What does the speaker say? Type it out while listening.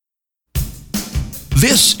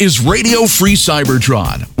This is Radio Free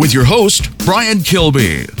Cybertron with your host, Brian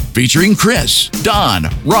Kilby, featuring Chris, Don,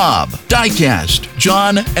 Rob, Diecast,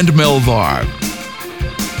 John, and Melvar.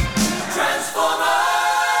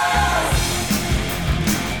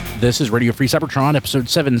 This is Radio Free Cybertron, episode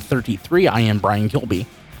 733. I am Brian Kilby.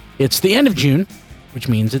 It's the end of June, which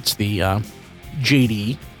means it's the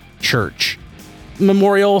JD Church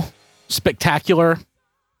Memorial Spectacular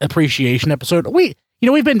Appreciation episode.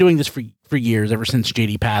 We've been doing this for years, ever since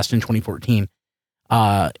JD passed in 2014.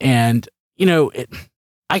 And it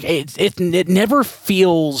never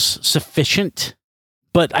feels sufficient,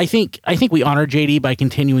 but I think we honor JD by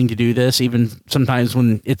continuing to do this, even sometimes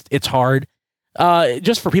when it's hard.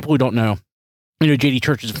 Just for people who don't know, JD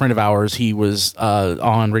Church is a friend of ours. He was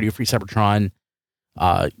on Radio Free Cybertron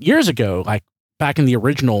years ago, like back in the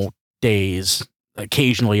original days,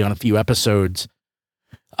 occasionally on a few episodes.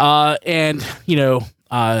 I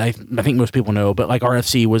think most people know, but like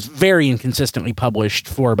RFC was very inconsistently published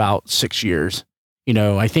for about 6 years.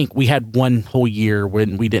 I think we had one whole year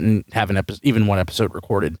when we didn't have even one episode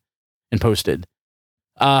recorded and posted.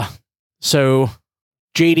 So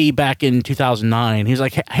JD back in 2009, he was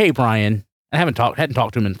like, "Hey Brian, I hadn't talked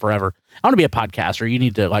to him in forever. I want to be a podcaster. You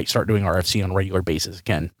need to start doing RFC on a regular basis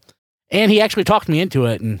again." And he actually talked me into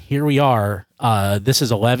it, and here we are. This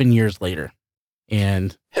is 11 years later,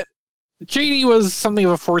 and JD was something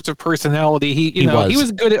of a force of personality. He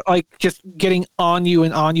was good at just getting on you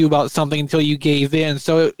about something until you gave in.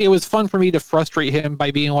 So it was fun for me to frustrate him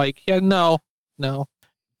by being like, "Yeah, no."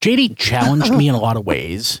 JD challenged me in a lot of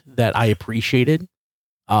ways that I appreciated.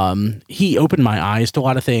 He opened my eyes to a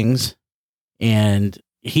lot of things, and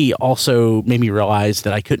he also made me realize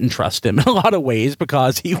that I couldn't trust him in a lot of ways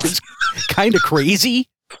because he was kind of crazy.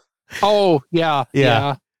 Oh, yeah.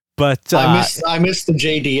 But I miss the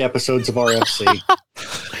JD episodes of RFC.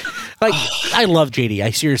 I love JD.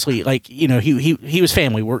 I seriously he was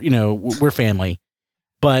family. We're family.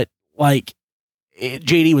 But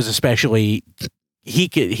JD was especially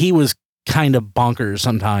he was kind of bonkers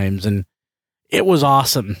sometimes, and it was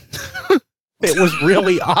awesome. It was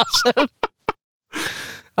really awesome.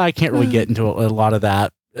 I can't really get into a lot of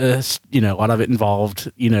that. A lot of it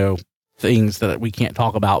involved things that we can't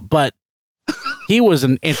talk about, but he was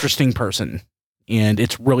an interesting person, and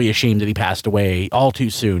it's really a shame that he passed away all too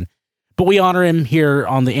soon. But we honor him here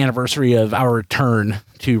on the anniversary of our return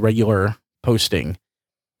to regular posting,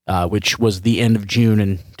 which was the end of June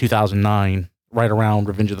in 2009, right around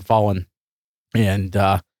Revenge of the Fallen. And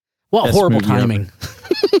horrible timing.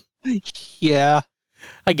 Yeah.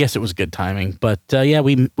 I guess it was good timing. But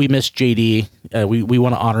we miss JD. We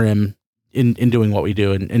want to honor him in doing what we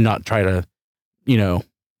do and not try to,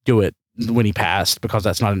 do it when he passed, because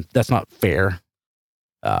that's not fair.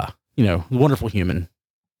 Wonderful human.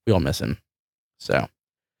 We all miss him. So,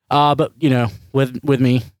 but with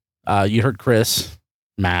me, you heard Chris,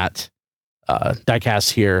 Matt,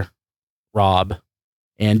 Diecast here, Rob,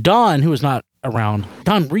 and Don, who was not around.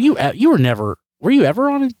 Don, were you ever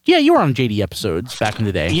on it? Yeah, you were on JD episodes back in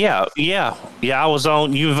the day. Yeah. I was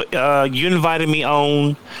on. You invited me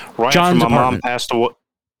on right John's after my apartment. mom passed away.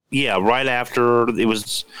 Yeah, right after it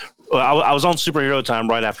was. I was on Superhero Time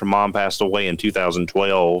right after Mom passed away in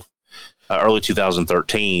 2012, early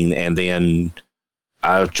 2013, and then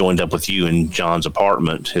I joined up with you in John's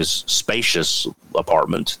apartment, his spacious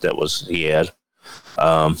apartment he had,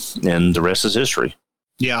 and the rest is history.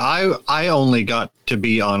 Yeah, I only got to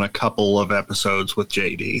be on a couple of episodes with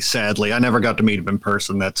JD. Sadly, I never got to meet him in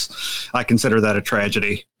person. I consider that a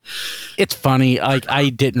tragedy. It's funny. I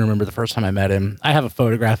didn't remember the first time I met him. I have a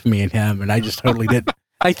photograph of me and him, and I just totally didn't.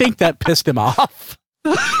 I think that pissed him off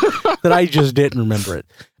that I just didn't remember it.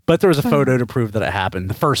 But there was a photo to prove that it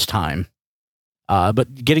happened the first time.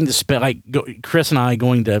 But getting to spend Chris and I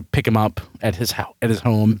going to pick him up at his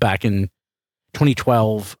home back in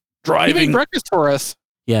 2012, driving. He made breakfast for us.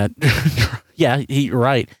 Yeah, you're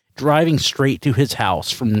right. Driving straight to his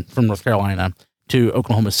house from North Carolina to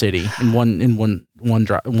Oklahoma City in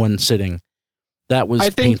one sitting. That was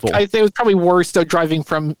painful. I think it was probably worse though, driving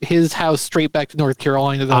from his house straight back to North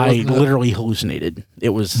Carolina. I literally hallucinated. It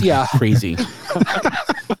was crazy.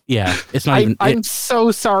 Yeah, it's not even. I'm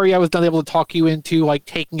so sorry I was not able to talk you into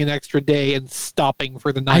taking an extra day and stopping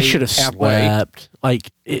for the night. I should have slept.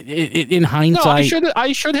 In hindsight, no,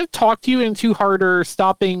 I should have talked you into harder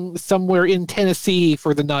stopping somewhere in Tennessee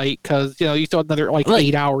for the night, because you still had another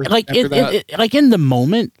 8 hours. In the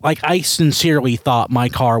moment, I sincerely thought my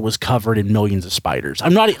car was covered in millions of spiders.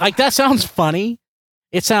 I'm not that sounds funny.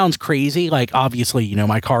 It sounds crazy. Obviously,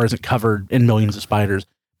 my car isn't covered in millions of spiders,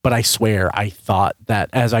 but I swear I thought that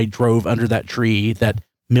as I drove under that tree, that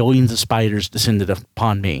millions of spiders descended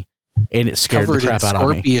upon me, and it scared the crap out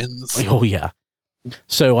of me. Oh yeah.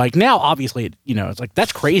 So like now, obviously, it's like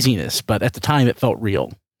that's craziness, but at the time it felt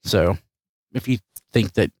real. So if you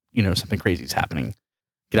think that something crazy is happening,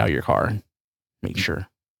 get out of your car and make sure.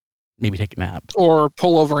 Maybe take a nap. Or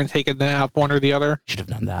pull over and take a nap, one or the other. Should have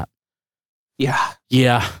done that. Yeah.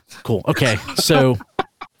 Yeah. Cool. Okay. So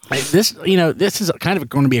this is kind of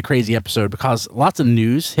going to be a crazy episode because lots of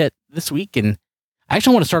news hit this week. And I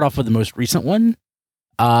actually want to start off with the most recent one.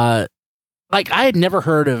 Like I had never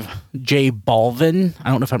heard of J Balvin. I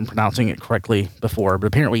don't know if I'm pronouncing it correctly before, but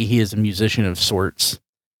apparently he is a musician of sorts.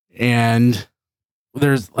 And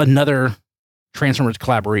there's another Transformers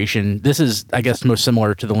collaboration. This is, I guess, most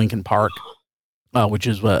similar to the Linkin Park, which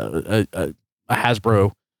is a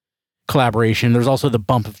Hasbro collaboration. There's also the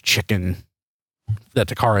Bump of Chicken that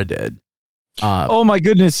Takara did. Oh my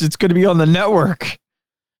goodness, it's going to be on the network.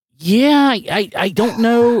 Yeah, I don't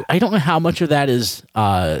know. I don't know how much of that is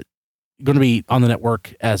going to be on the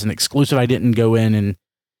network as an exclusive. I didn't go in and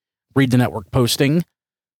read the network posting.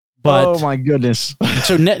 But, oh my goodness!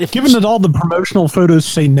 So, given that all the promotional photos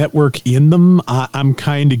say network in them, I'm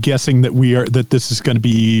kind of guessing that this is going to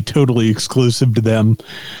be totally exclusive to them,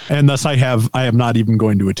 and thus I have not even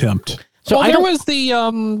going to attempt. So well, there was the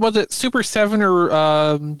was it Super 7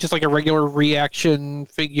 or just like a regular reaction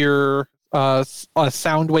figure, a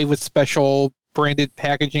Soundwave with special branded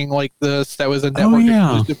packaging like this. That was a network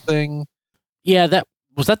exclusive thing. Yeah, that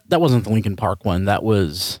wasn't the Linkin Park one. That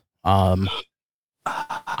was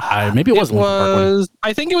maybe it wasn't.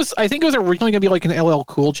 I think it was originally going to be like an LL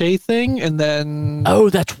Cool J thing, and then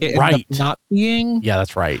that's right, not being. Yeah,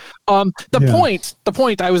 that's right. The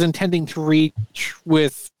point I was intending to reach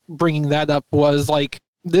with bringing that up was like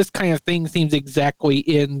this kind of thing seems exactly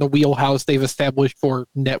in the wheelhouse they've established for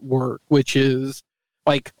network, which is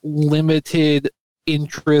like limited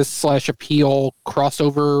interest / appeal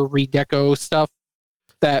crossover redeco stuff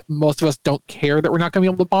that most of us don't care that we're not going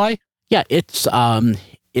to be able to buy. Yeah, it's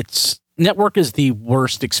network is the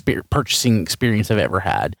worst purchasing experience I've ever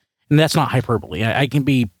had, and that's not hyperbole. I can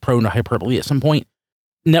be prone to hyperbole at some point.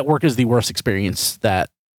 Network is the worst experience that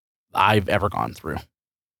I've ever gone through.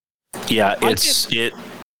 Yeah,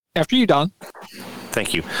 After you, Don.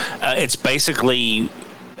 Thank you. It's basically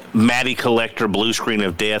Matty Collector, Blue Screen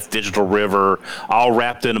of Death, Digital River, all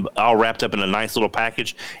wrapped up in a nice little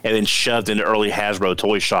package, and then shoved into early Hasbro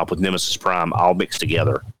toy shop with Nemesis Prime, all mixed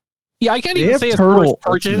together. Yeah, I can't even say it's the worst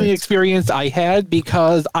purchasing experience I had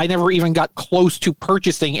because I never even got close to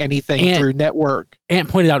purchasing anything through network. Ant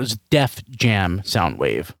pointed out it was Def Jam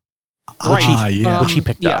Soundwave, which he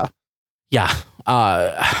picked up. Yeah.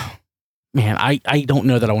 Man, I don't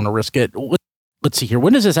know that I want to risk it. Let's see here.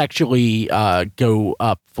 When does this actually go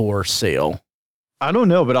up for sale? I don't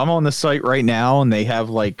know, but I'm on the site right now, and they have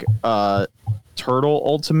like Turtle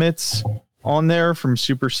Ultimates on there from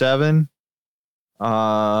Super 7.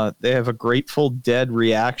 They have a Grateful Dead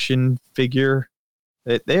reaction figure.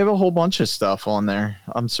 They have a whole bunch of stuff on there.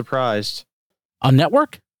 I'm surprised. On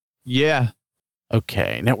network? Yeah.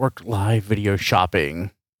 Okay. Network live video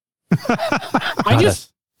shopping. I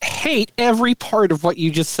just hate every part of what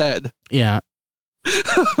you just said. Yeah.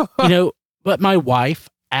 But my wife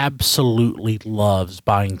absolutely loves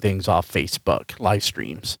buying things off Facebook live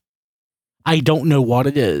streams. I don't know what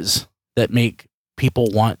it is that make people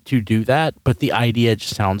want to do that, but the idea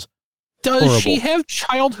just sounds horrible. She have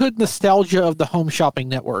childhood nostalgia of the Home Shopping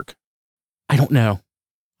Network? I don't know.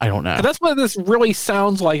 That's what this really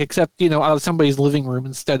sounds like, except, out of somebody's living room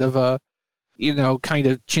instead of a, kind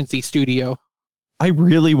of chintzy studio. I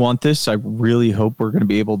really want this. I really hope we're going to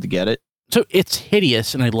be able to get it. So it's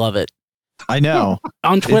hideous, and I love it. I know.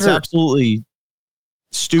 On Twitter. It's absolutely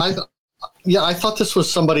stupid. I thought this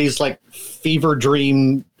was somebody's, like, fever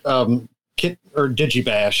dream kit or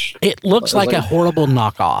Digibash. It looks like a horrible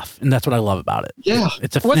knockoff, and that's what I love about it. Yeah.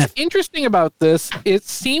 What's interesting about this, it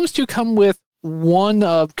seems to come with one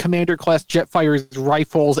of Commander Class Jetfire's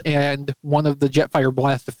rifles and one of the Jetfire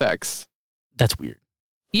blast effects. That's weird.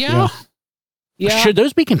 Yeah. Should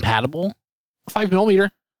those be compatible? 5mm.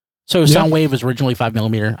 So Soundwave was originally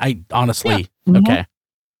 5mm. I honestly, okay.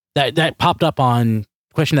 That popped up on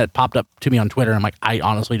question that popped up to me on Twitter. I'm like, I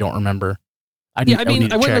honestly don't remember. I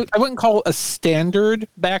wouldn't call it a standard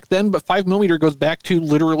back then, but 5mm goes back to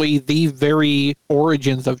literally the very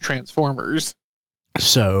origins of Transformers.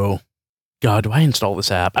 So, God, do I install this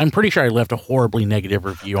app? I'm pretty sure I left a horribly negative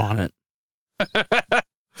review on it.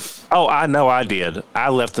 Oh, I know I did. I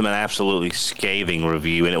left them an absolutely scathing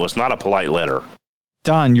review, and it was not a polite letter.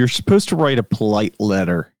 Don, you're supposed to write a polite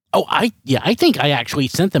letter. Oh, I think I actually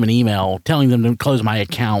sent them an email telling them to close my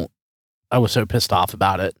account. I was so pissed off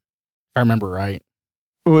about it. If I remember right.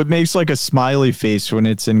 Well, it makes like a smiley face when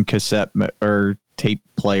it's in cassette or tape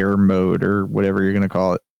player mode or whatever you're gonna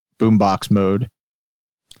call it, boombox mode.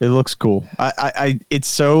 It looks cool. It's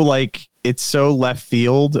so left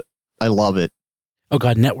field. I love it. Oh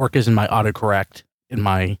god, network is in my autocorrect in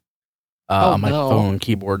my my phone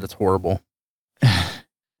keyboard. That's horrible.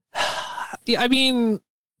 Yeah, I mean,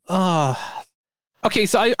 okay,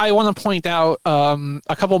 so I want to point out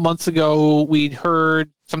a couple months ago we'd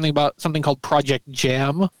heard something called Project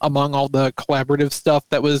Jam among all the collaborative stuff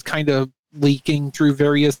that was kind of leaking through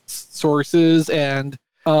various sources, and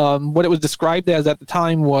what it was described as at the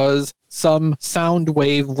time was some sound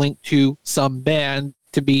wave linked to some band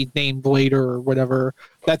to be named later or whatever.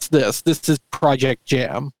 This is Project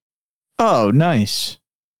Jam. Oh, nice.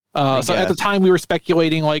 So at the time we were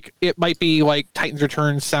speculating like it might be like Titan's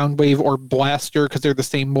Return, Soundwave, or Blaster because they're the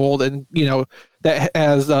same mold, and that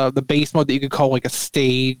has the base mode that you could call like a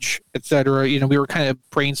stage, etc. We were kind of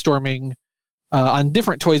brainstorming on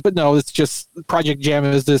different toys, but no, it's just Project Jam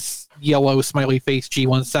is this yellow smiley face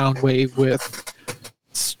G1 Soundwave with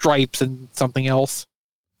stripes and something else.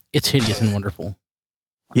 It's hideous and wonderful.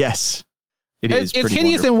 Yes, it's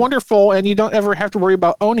hideous and wonderful, and you don't ever have to worry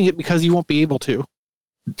about owning it because you won't be able to.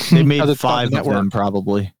 They made 5 of them,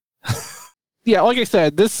 probably. Yeah, like I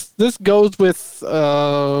said, this goes with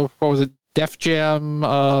what was it, Def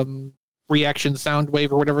Jam Reaction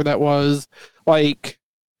Soundwave or whatever that was. Like,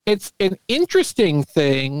 it's an interesting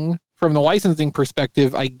thing from the licensing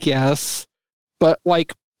perspective, I guess, but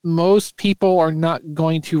like most people are not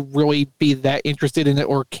going to really be that interested in it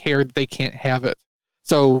or care that they can't have it.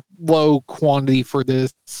 So low quantity for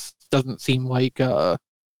this doesn't seem like a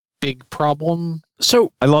big problem.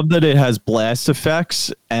 So I love that it has blast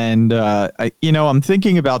effects, and I'm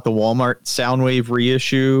thinking about the Walmart Soundwave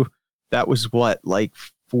reissue. That was what, like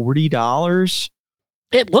 $40?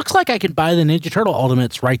 It looks like I could buy the Ninja Turtle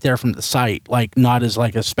Ultimates right there from the site, like not as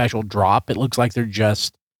like a special drop. It looks like they're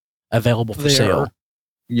just available for sale.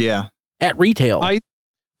 Yeah, at retail. I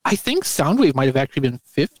think Soundwave might have actually been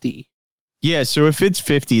 $50. Yeah, so if it's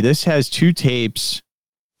 $50, this has 2 tapes,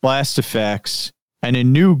 blast effects, and a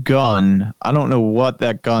new gun. I don't know what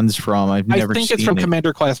that gun's from. I've never seen it. I think it's from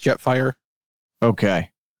Commander Class Jetfire. Okay.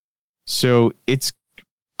 So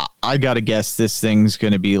I got to guess this thing's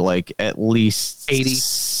going to be like at least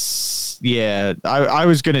 80. Yeah, I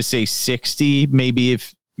was going to say 60 maybe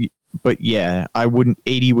but yeah,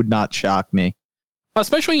 80 would not shock me.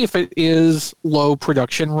 Especially if it is low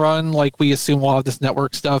production run, like we assume a lot of this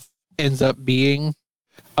network stuff ends up being.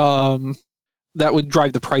 That would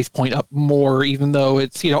drive the price point up more, even though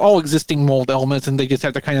it's, all existing mold elements and they just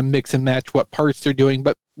have to kind of mix and match what parts they're doing.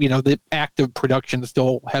 But, the active production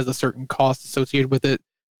still has a certain cost associated with it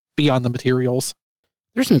beyond the materials.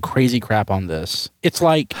 There's some crazy crap on this. It's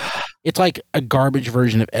like a garbage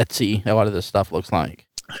version of Etsy. A lot of this stuff looks like.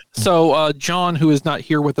 So John, who is not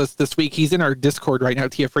here with us this week, he's in our Discord right now,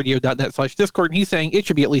 tfradio.net/Discord, and he's saying it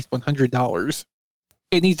should be at least $100.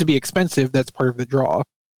 It needs to be expensive. That's part of the draw.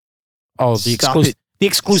 Oh, the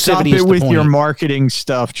exclusivity. Stop it with your marketing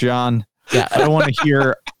stuff, John. Yeah, I don't want to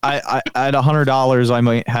hear. I at $100, I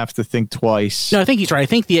might have to think twice. No, I think he's right. I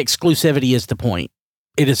think the exclusivity is the point.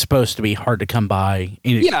 It is supposed to be hard to come by.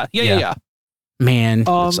 Yeah. Man,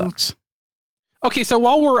 it sucks. Okay, so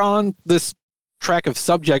while we're on this track of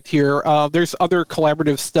subject here, there's other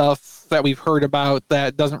collaborative stuff that we've heard about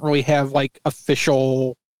that doesn't really have like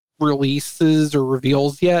official releases or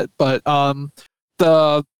reveals yet, but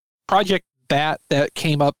the Project Bat that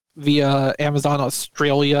came up via Amazon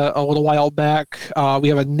Australia a little while back, we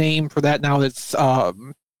have a name for that now. That's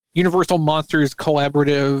Universal Monsters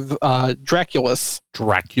Collaborative Draculus.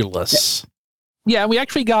 Yeah, and we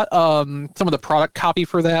actually got some of the product copy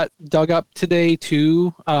for that dug up today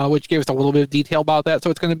too, which gave us a little bit of detail about that. So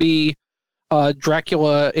it's going to be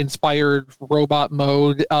Dracula-inspired robot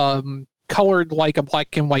mode, colored like a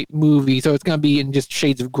black and white movie. So it's going to be in just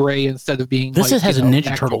shades of gray instead of being. This has a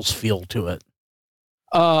Ninja Turtles feel to it.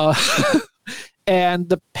 And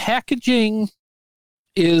the packaging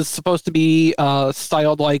is supposed to be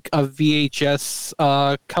styled like a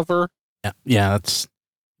VHS cover. Yeah,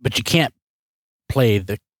 but you can't play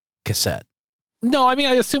the cassette. No, I mean,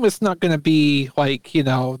 I assume it's not going to be like,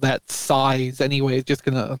 that size anyway. It's just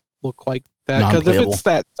going to look like that. Because if it's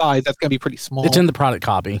that size, that's going to be pretty small. It's in the product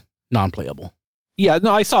copy, non-playable. Yeah,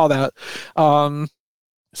 no, I saw that.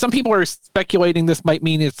 Some people are speculating this might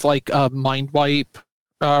mean it's like a Mindwipe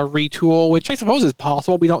retool, which I suppose is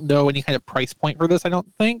possible. We don't know any kind of price point for this, I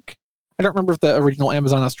don't think. I don't remember if the original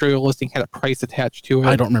Amazon Australia listing had a price attached to it.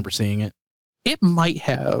 I don't remember seeing it. It might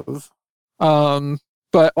have.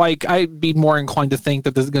 But like, I'd be more inclined to think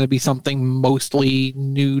that this is going to be something mostly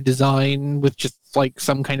new design with just like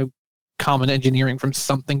some kind of common engineering from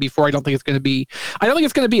something before. I don't think it's going to be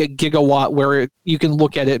a gigawatt where you can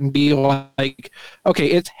look at it and be like, okay,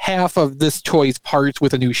 it's half of this toy's parts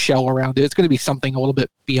with a new shell around it. It's going to be something a little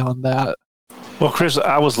bit beyond that. Well, Chris,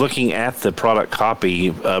 I was looking at the product copy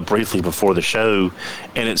briefly before the show,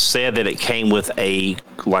 and it said that it came with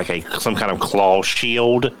some kind of claw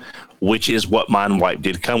shield, which is what Mindwipe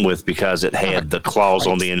did come with because it had the claws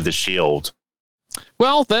on the end of the shield.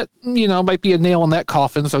 Well, that, might be a nail in that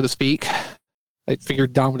coffin, so to speak. I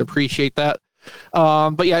figured Don would appreciate that.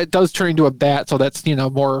 But yeah, it does turn into a bat, so that's,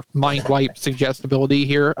 more Mindwipe suggestibility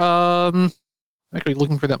here. I'm actually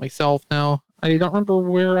looking for that myself now. I don't remember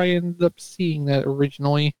where I ended up seeing that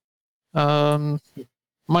originally. My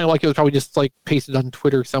luck, it was probably just like pasted on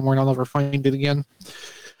Twitter somewhere, and I'll never find it again.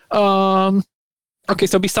 Okay,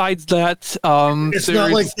 so besides that,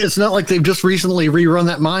 it's not like they've just recently rerun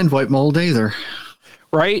that Mindwipe mold either,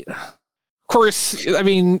 right? Of course, I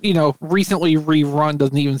mean, recently rerun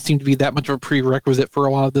doesn't even seem to be that much of a prerequisite for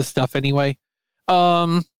a lot of this stuff anyway.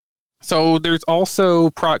 So there's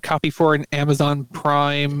also product copy for an Amazon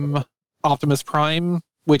Prime Optimus Prime,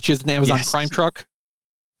 which is an Amazon Prime truck.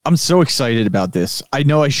 I'm so excited about this. I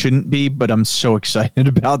know I shouldn't be, but I'm so excited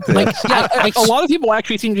about this. A lot of people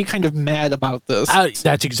actually seem to be kind of mad about this.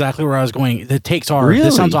 That's exactly where I was going. The takes are,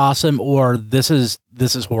 this sounds awesome, or this is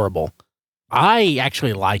horrible. I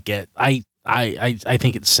actually like it. I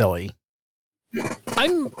think it's silly.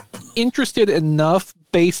 I'm interested enough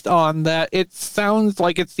based on that. It sounds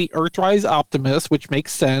like it's the Earthrise Optimus, which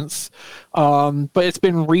makes sense. But it's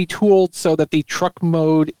been retooled so that the truck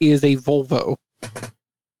mode is a Volvo,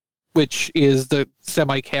 which is the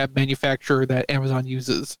semi-cab manufacturer that Amazon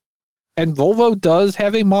uses. And Volvo does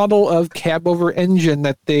have a model of cab-over engine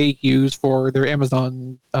that they use for their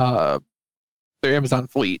Amazon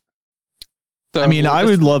fleet. So I mean, I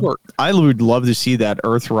would love to see that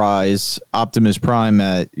Earthrise Optimus Prime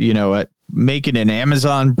at make it an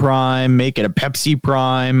Amazon Prime, make it a Pepsi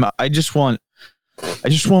Prime. I just want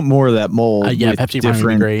more of that mold. Pepsi Prime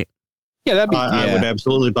would be great. Yeah, that'd be. I would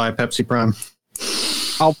absolutely buy Pepsi Prime.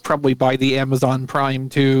 I'll probably buy the Amazon Prime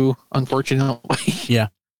too, unfortunately. Yeah.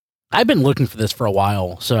 I've been looking for this for a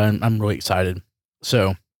while, so I'm really excited.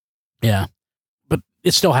 So, yeah. But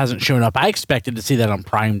it still hasn't shown up. I expected to see that on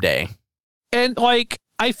Prime Day. And,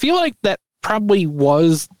 I feel like that probably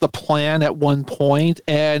was the plan at one point,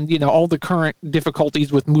 and, all the current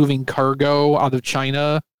difficulties with moving cargo out of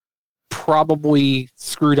China probably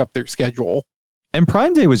screwed up their schedule. And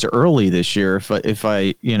Prime Day was early this year, if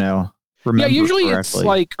I remember usually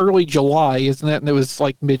correctly. It's early July, isn't it? And it was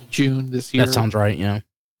mid-June this year. That sounds right, yeah.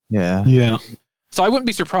 Yeah. So I wouldn't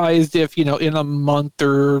be surprised if, in a month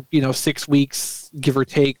or, 6 weeks, give or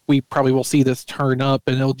take, we probably will see this turn up,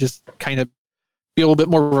 and it'll just kind of be a little bit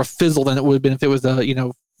more of a fizzle than it would have been if it was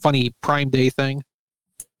a, funny Prime Day thing.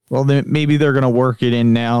 Well, then maybe they're going to work it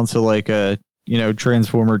in now to a,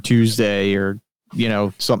 Transformer Tuesday or,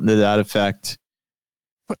 something to that effect.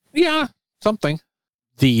 But yeah, something.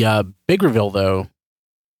 The big reveal, though,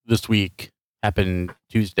 this week happened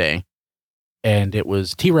Tuesday, and it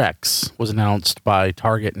was T-Rex was announced by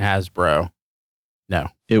Target and Hasbro. No.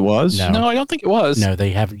 It was? No, I don't think it was. No,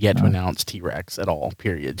 they haven't yet to announce T-Rex at all,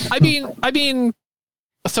 period. I mean,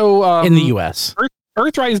 so... in the U.S.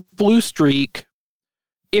 Earthrise Blue Streak,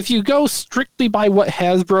 if you go strictly by what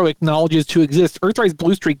Hasbro acknowledges to exist, Earthrise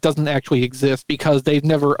Blue Streak doesn't actually exist because they've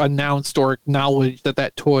never announced or acknowledged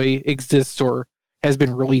that toy exists or has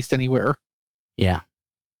been released anywhere. Yeah.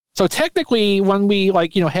 So technically, when we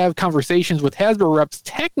have conversations with Hasbro reps,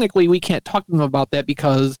 technically we can't talk to them about that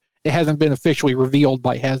because it hasn't been officially revealed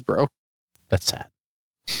by Hasbro. That's sad.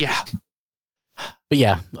 Yeah. But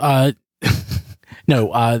yeah,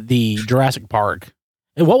 the Jurassic Park.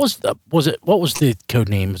 And what was the code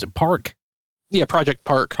name? Was it Park? Yeah, Project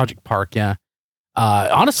Park. Project Park, yeah.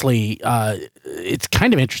 Honestly, it's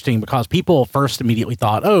kind of interesting because people first immediately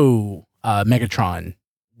thought, Megatron.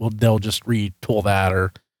 Well, they'll just retool that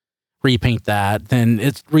or repaint that. Then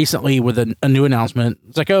it's recently with a new announcement.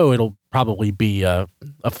 It's it'll probably be a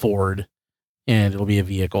Ford and it'll be a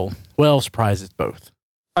vehicle. Well, surprise, it's both.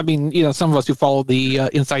 I mean, some of us who follow the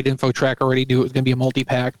Inside Info track already knew it was going to be a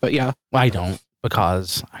multi-pack, but yeah. I don't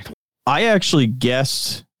because I actually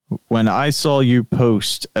guessed when I saw you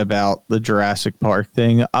post about the Jurassic Park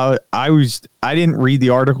thing. I didn't read the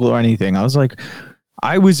article or anything. I was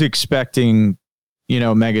I was expecting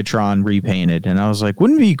Megatron repainted, and I was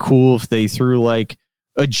wouldn't it be cool if they threw a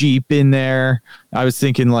Jeep in there? I was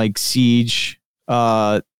thinking Siege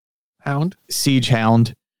Hound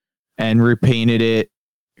and repainted it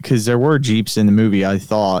because there were Jeeps in the movie. I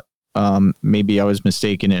thought maybe I was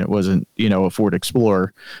mistaken and it wasn't, a Ford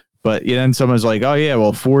Explorer. But then someone's like, "Oh yeah,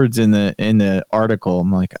 well Ford's in the article."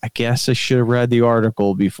 I'm like, I guess I should have read the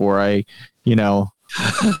article before I,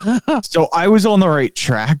 So I was on the right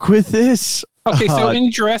track with this. Okay, so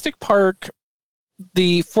in Jurassic Park,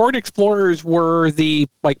 the Ford Explorers were the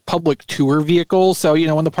public tour vehicles. So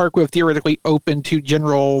when the park would have theoretically opened to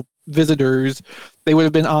general visitors, they would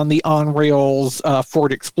have been on the on rails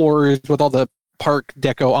Ford Explorers with all the park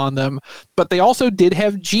deco on them. But they also did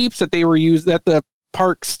have Jeeps that they were used that the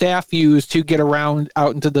park staff used to get around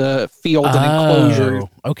out into the field and enclosure.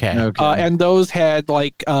 Okay. And those had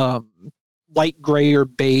light gray or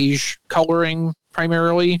beige coloring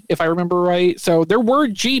primarily, if I remember right. So there were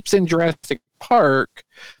Jeeps in Jurassic Park,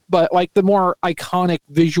 but the more iconic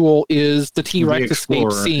visual is the T-Rex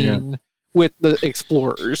escape scene with the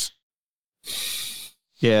Explorers.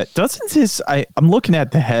 Yeah, doesn't this? I'm looking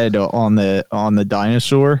at the head on the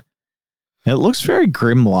dinosaur. It looks very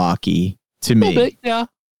Grimlock-y to me. A little bit, yeah.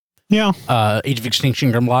 Yeah. Age of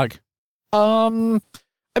Extinction Grimlock. I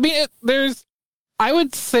mean, I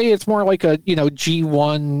would say it's more like a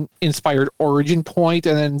G1 inspired origin point,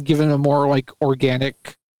 and then given a more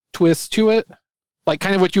organic twist to it,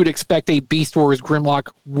 kind of what you would expect a Beast Wars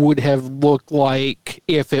Grimlock would have looked like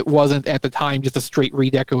if it wasn't at the time just a straight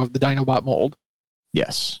redeco of the Dinobot mold.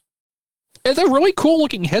 Yes, it's a really cool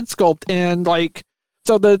looking head sculpt, and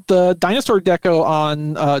so the dinosaur deco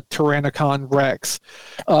on Tyrannicon Rex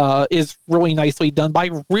is really nicely done.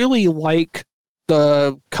 But I really like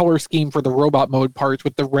the color scheme for the robot mode parts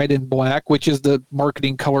with the red and black, which is the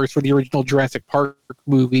marketing colors for the original Jurassic Park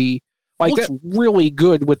movie. That's really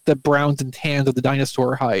good with the browns and tans of the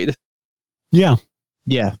dinosaur hide. Yeah.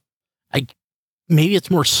 Yeah. Maybe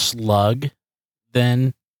it's more slug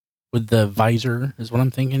than with the visor, is what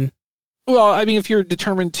I'm thinking. Well, I mean, if you're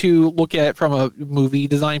determined to look at it from a movie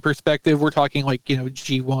design perspective, we're talking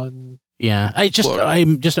G1. Yeah, I just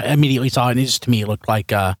immediately saw it, and it just to me looked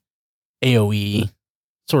like AOE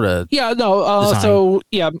sort of. Yeah, no. So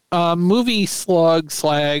yeah, movie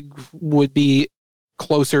slag would be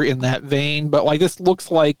closer in that vein, but this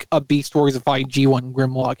looks like a Beast Wars-ified G1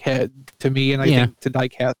 Grimlock head to me, and I think to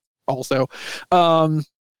Diecast also.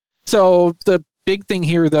 So the big thing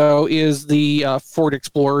here, though, is the Ford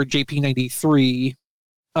Explorer JP93.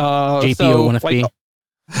 JP01FB.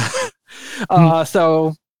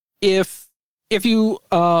 So if you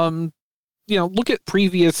look at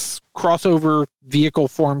previous crossover vehicle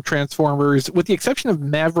form Transformers, with the exception of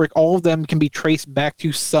Maverick, all of them can be traced back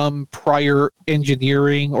to some prior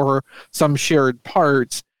engineering or some shared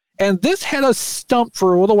parts. And this had us stumped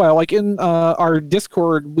for a little while. In our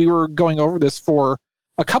Discord, we were going over this for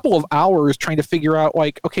a couple of hours trying to figure out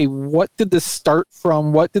okay, what did this start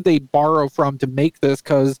from? What did they borrow from to make this?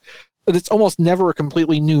 Because it's almost never a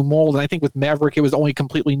completely new mold. And I think with Maverick, it was only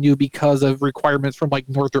completely new because of requirements from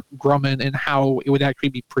Northrop Grumman and how it would actually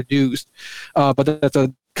be produced. But that's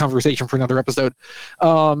a conversation for another episode.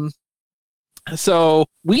 So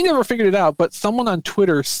we never figured it out, but someone on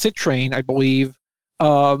Twitter, Citrain, I believe,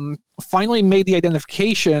 finally made the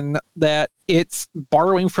identification that it's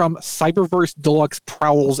borrowing from Cyberverse Deluxe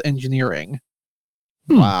Prowl's engineering.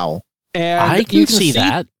 Wow. And I can see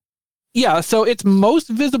that. Yeah, so it's most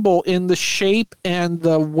visible in the shape and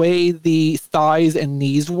the way the thighs and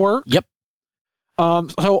knees work. Yep.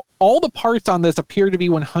 So all the parts on this appear to be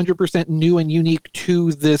 100% new and unique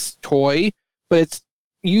to this toy, but it's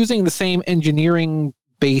using the same engineering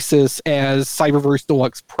basis as Cyberverse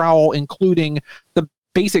Deluxe Prowl, including the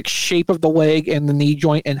basic shape of the leg and the knee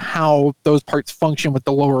joint and how those parts function with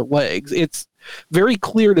the lower legs. It's very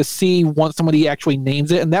clear to see once somebody actually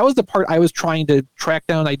names it. And that was the part I was trying to track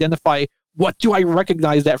down and identify, what do I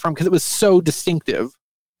recognize that from? Because it was so distinctive.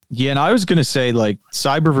 Yeah, and I was going to say,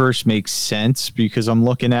 Cyberverse makes sense because I'm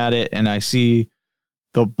looking at it and I see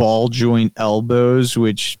the ball joint elbows,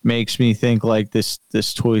 which makes me think this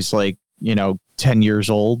toy's 10 years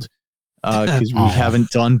old. Because we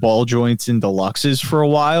haven't done ball joints in deluxes for a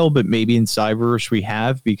while, but maybe in Cyberverse we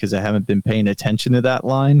have, because I haven't been paying attention to that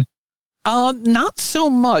line. Not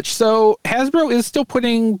so much. So Hasbro is still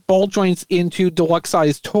putting ball joints into deluxe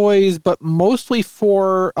size toys, but mostly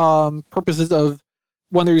for purposes of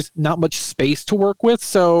when there's not much space to work with.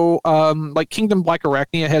 So Kingdom Black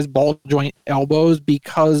Arachnia has ball joint elbows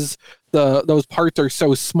because those parts are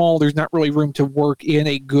so small. There's not really room to work in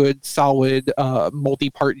a good solid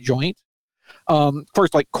multi-part joint. Of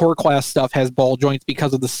course, core class stuff has ball joints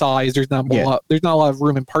because of the size. There's not a lot of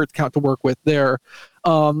room and parts count to work with there.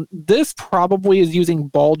 This probably is using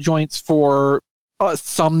ball joints for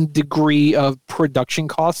some degree of production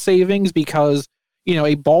cost savings, because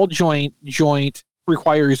a ball joint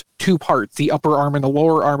requires two parts, the upper arm and the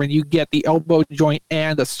lower arm, and you get the elbow joint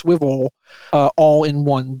and a swivel all in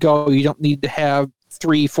one go. You don't need to have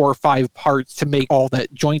 3, 4, 5 parts to make all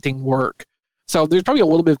that jointing work. So there's probably a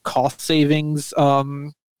little bit of cost savings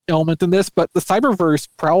element in this, but the Cyberverse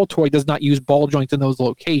Prowltoy does not use ball joints in those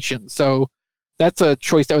locations. So that's a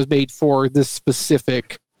choice that was made for this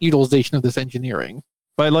specific utilization of this engineering.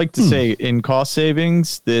 But I'd like to say, in cost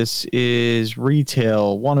savings, this is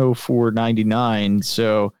retail $104.99.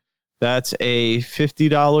 So that's a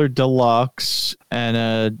 $50 deluxe and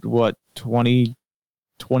a $22.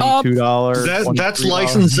 That's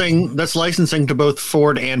licensing. That's licensing to both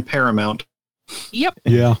Ford and Paramount. Yep.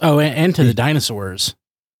 Yeah. Oh, and to the dinosaurs,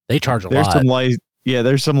 they charge a lot.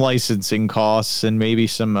 There's some licensing costs and maybe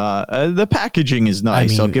some. The packaging is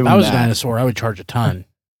nice. I'll give if I them was that. a dinosaur, I would charge a ton.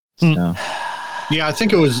 So. Yeah, I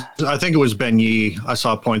think it was Ben Yee. I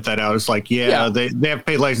saw point that out. It's like, they have to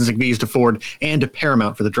pay licensing fees to Ford and to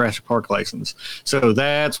Paramount for the Jurassic Park license. So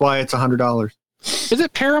that's why it's $100. Is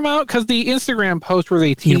it Paramount? Because the Instagram post where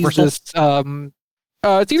they teased this,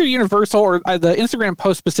 it's either Universal or the Instagram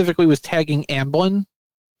post specifically was tagging Amblin.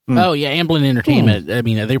 Oh yeah, Amblin Entertainment. I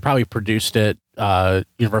mean, they probably produced it.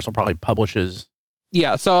 Universal probably publishes.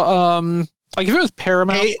 Yeah, so like if it was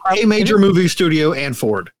Paramount, a major movie studio and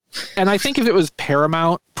Ford. And I think if it was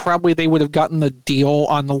Paramount, probably they would have gotten the deal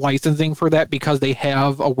on the licensing for that because they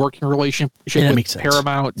have a working relationship with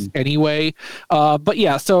Paramount anyway. But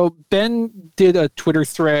yeah, so Ben did a Twitter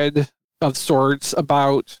thread of sorts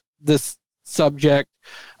about this subject.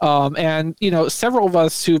 And, several of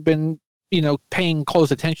us who've been, paying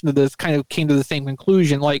close attention to this kind of came to the same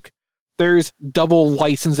conclusion. Like, there's double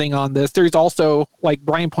licensing on this. There's also, like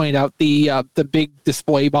Brian pointed out, the big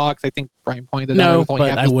display box. I think Brian pointed out. No, but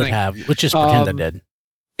I would have. Let's just pretend I did.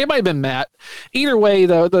 It might have been Matt. Either way,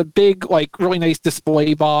 the big, like, really nice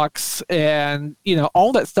display box and,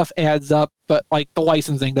 all that stuff adds up. But, like, the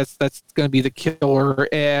licensing, that's going to be the killer.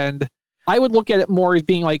 And I would look at it more as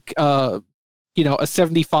being like, a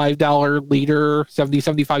 $75 liter,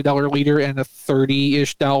 $75 liter and a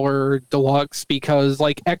 $30-ish deluxe because,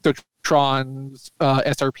 like, Ectotron's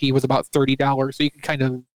SRP was about $30, so you can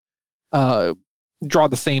kind of draw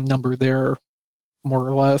the same number there, more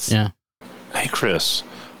or less. Yeah. Hey, Chris.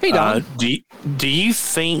 Hey, Don. Do you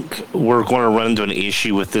think we're going to run into an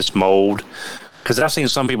issue with this mold? Because I've seen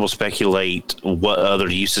some people speculate what other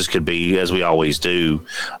uses could be, as we always do.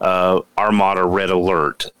 Armada Red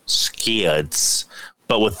Alert, skids.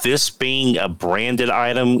 But with this being a branded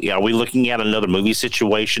item, are we looking at another movie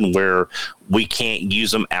situation where we can't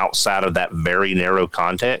use them outside of that very narrow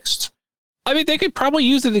context? I mean, they could probably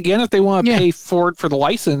use it again if they want to pay for it for the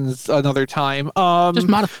license another time.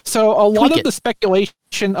 So a lot of the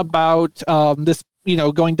speculation about this,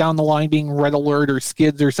 going down the line being Red Alert or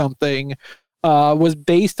skids or something was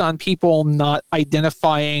based on people not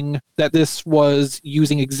identifying that this was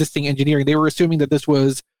using existing engineering. They were assuming that this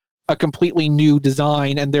was a completely new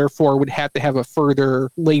design and therefore would have to have a further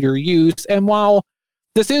later use. And while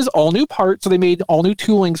this is all new parts, so they made all new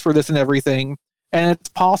toolings for this and everything, and it's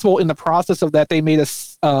possible in the process of that they made a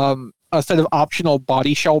set of optional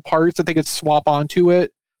body shell parts that they could swap onto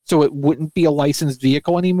it so it wouldn't be a licensed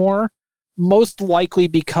vehicle anymore. Most likely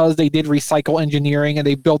because they did recycle engineering and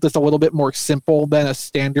they built this a little bit more simple than a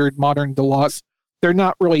standard modern deluxe. They're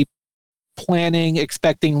not really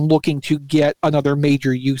looking to get another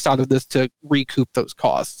major use out of this to recoup those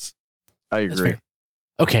costs. I agree.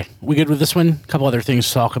 Okay, we good with this one? A couple other things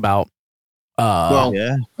to talk about.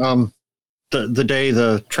 The day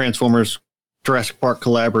the Transformers Jurassic Park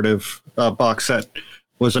Collaborative box set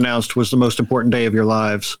was announced was the most important day of your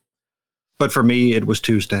lives. But for me, it was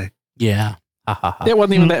Tuesday. Yeah. It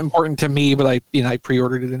wasn't even that important to me, but I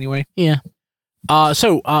pre-ordered it anyway. Yeah.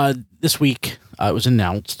 So this week it was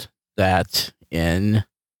announced that in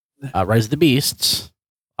Rise of the Beasts,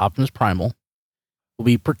 Optimus Primal will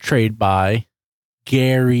be portrayed by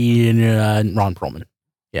Gary and Ron Perlman.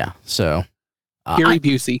 Yeah. So Gary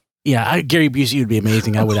Busey. Yeah, Gary Busey would be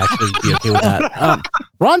amazing. I would actually be okay with that.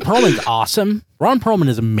 Ron Perlman's awesome. Ron Perlman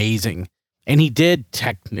is amazing, and he did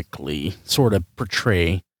technically sort of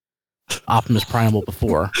portray Optimus Primal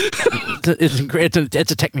before.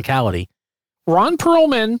 It's a technicality. Ron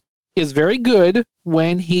Perlman is very good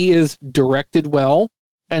when he is directed well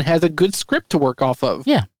and has a good script to work off of.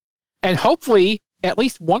 Yeah. And hopefully at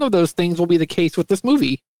least one of those things will be the case with this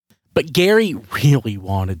movie. But Gary really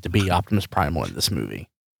wanted to be Optimus Primal in this movie.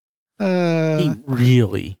 He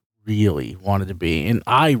really, really wanted to be. And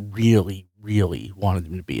I really, really wanted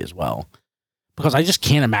him to be as well. Because I just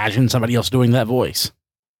can't imagine somebody else doing that voice.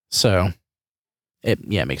 So, it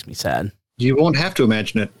makes me sad. You won't have to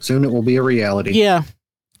imagine it. Soon it will be a reality. Yeah.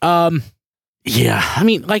 Yeah. I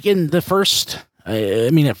mean, like in the first,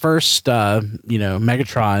 at first,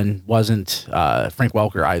 Megatron wasn't Frank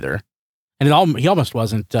Welker either. And he almost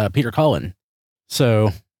wasn't Peter Cullen.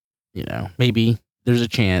 So, maybe there's a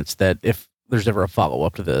chance that if there's ever a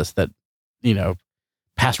follow-up to this, that,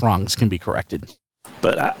 past wrongs can be corrected.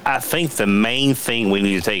 But I think the main thing we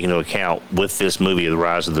need to take into account with this movie, The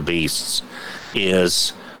Rise of the Beasts,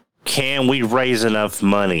 is can we raise enough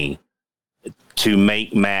money to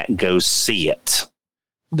make Matt go see it?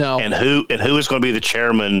 No. And who is going to be the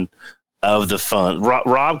chairman of the fund?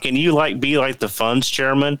 Rob, can you be the funds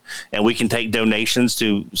chairman, and we can take donations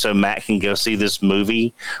so Matt can go see this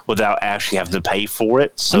movie without actually having to pay for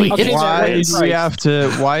it? So why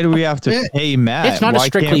do we have to pay Matt? It's not a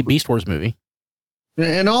strictly Beast Wars movie.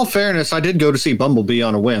 In all fairness, I did go to see Bumblebee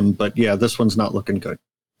on a whim, but yeah, this one's not looking good.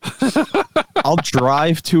 I'll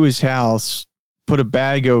drive to his house, put a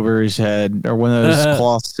bag over his head, or one of those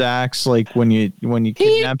cloth sacks, like when you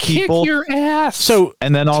kidnap people. Kick your ass. So,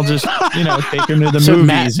 and then I'll just take him to the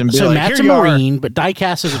movies and be like, Matt's a Marine, but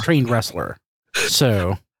Diecast is a trained wrestler.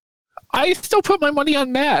 So I still put my money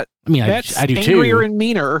on Matt. I mean, Matt's I do too. Angrier and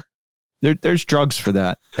meaner. There's drugs for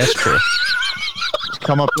that. That's true.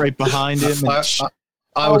 Come up right behind him.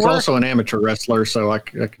 I was also an amateur wrestler, so I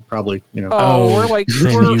could probably, we're already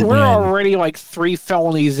 3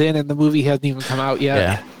 felonies in, and the movie hasn't even come out yet.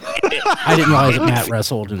 Yeah. I didn't realize that Matt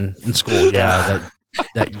wrestled in school. Yeah,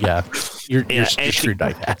 you're screwed,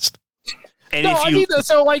 Diecast.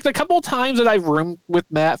 So the couple of times that I've roomed with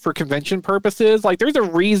Matt for convention purposes, there's a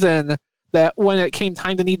reason that when it came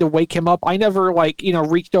time to need to wake him up, I never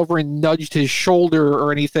reached over and nudged his shoulder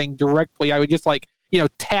or anything directly. I would just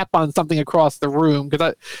tap on something across the room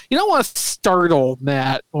because you don't want to startle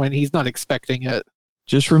Matt when he's not expecting it.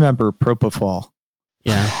 Just remember propofol.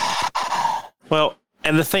 Yeah. Well,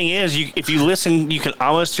 and the thing is, if you listen, you can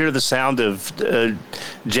almost hear the sound of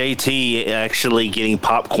JT actually getting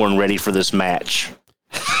popcorn ready for this match.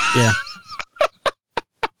 Yeah.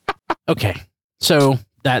 Okay. So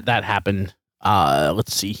that happened.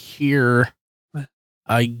 Let's see here.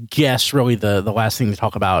 I guess really the last thing to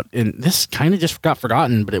talk about, and this kind of just got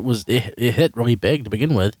forgotten, but it hit really big to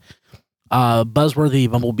begin with.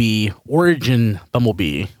 Buzzworthy Bumblebee Origin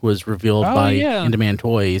Bumblebee was revealed by In-Demand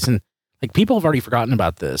Toys, and people have already forgotten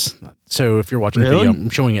about this. So if you're watching the video, I'm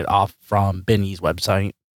showing it off from Benny's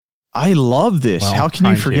website. I love this. How can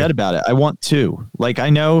you forget about it? I want to. I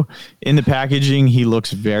know in the packaging he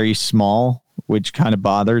looks very small, which kind of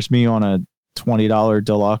bothers me on a $20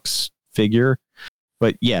 deluxe figure.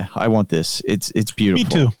 But yeah, I want this. It's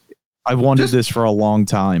beautiful. Me too. I wanted this for a long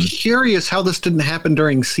time. Curious how this didn't happen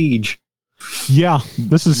during Siege. Yeah,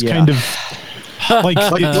 this is kind of wasn't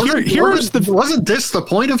this the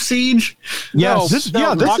point of Siege? Yes,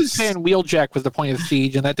 Roxanne Wheeljack was the point of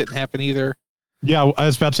Siege, and that didn't happen either. Yeah, I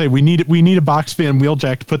was about to say we need a box fan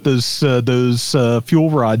Wheeljack to put those fuel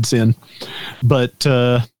rods in, but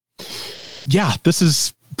this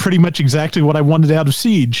is pretty much exactly what I wanted out of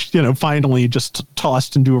Siege. Finally just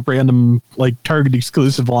tossed into a random Target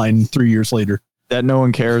exclusive line 3 years later that no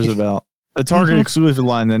one cares about. A Target exclusive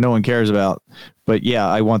line that no one cares about. But yeah,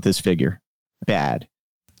 I want this figure bad.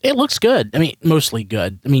 It looks good. I mean, mostly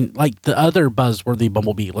good. I mean, the other Buzzworthy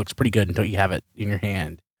Bumblebee looks pretty good until you have it in your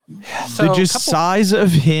hand. So the size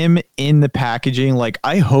of him in the packaging,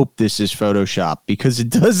 I hope this is Photoshop because it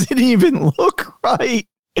doesn't even look right.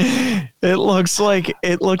 It looks like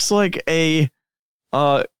a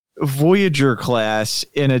Voyager class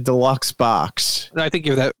in a deluxe box. I think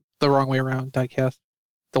you're the wrong way around, Diecast.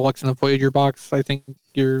 Deluxe in a Voyager box. I think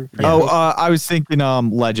you're. I was thinking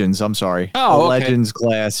Legends. I'm sorry. Oh, okay. Legends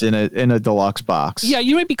class in a deluxe box. Yeah,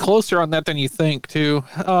 you might be closer on that than you think too.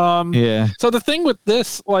 Yeah. So the thing with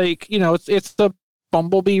this, it's the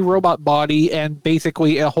Bumblebee robot body and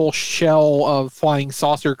basically a whole shell of flying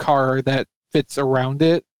saucer car that fits around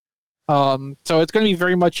it. So it's going to be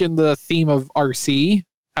very much in the theme of RC,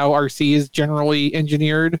 how RC is generally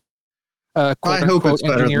engineered. I hope it's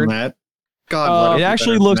better than that. God, it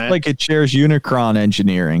actually looks like it shares Unicron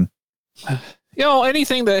engineering.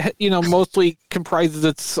 Anything that mostly comprises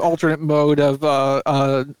its alternate mode of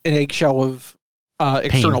an eggshell of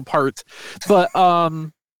external parts. But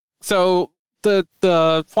so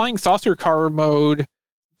the flying saucer car mode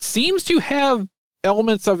seems to have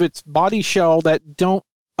elements of its body shell that don't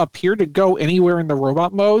appear to go anywhere in the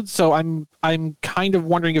robot mode. So I'm kind of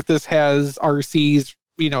wondering if this has RC's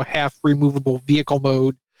half removable vehicle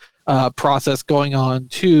mode process going on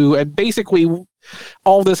too. And basically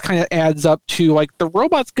all this kind of adds up to the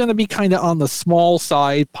robot's going to be kind of on the small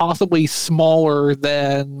side, possibly smaller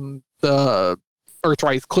than the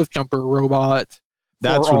Earthrise Cliff Jumper robot.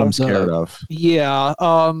 That's what I'm scared of. Yeah.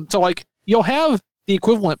 So like you'll have the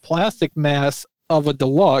equivalent plastic mass of a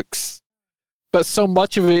deluxe, but so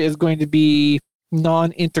much of it is going to be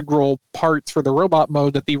non-integral parts for the robot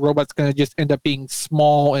mode that the robot's going to just end up being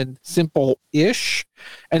small and simple-ish.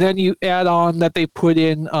 And then you add on that they put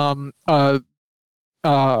in rocket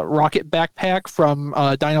backpack from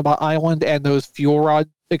Dinobot Island and those fuel rod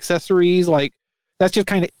accessories. Like that's just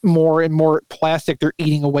kind of more and more plastic they're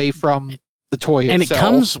eating away from the toy and itself. It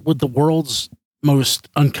comes with the world's most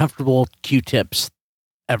uncomfortable Q-tips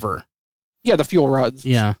ever. Yeah, the fuel rods.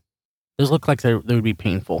 Yeah. Those look like they would be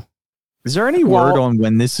painful. Is there any word on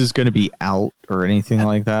when this is going to be out or anything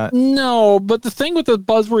like that? No, but the thing with the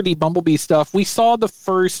buzzworthy Bumblebee stuff, we saw the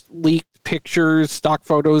first leaked pictures, stock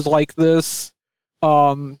photos like this,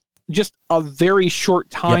 just a very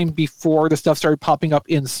short time before the stuff started popping up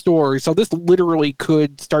in stores. So this literally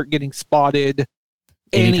could start getting spotted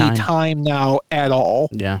anytime now at all.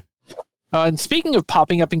 Yeah. And speaking of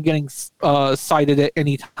popping up and getting cited at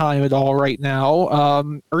any time at all right now,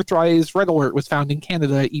 Earthrise Red Alert was found in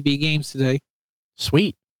Canada at EB Games today.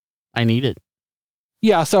 Sweet. I need it.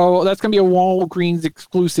 Yeah, so that's going to be a Walgreens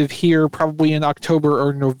exclusive here probably in October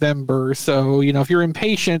or November. So, if you're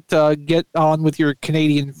impatient, get on with your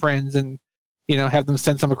Canadian friends and, have them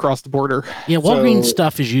send some across the border. Yeah, Walgreens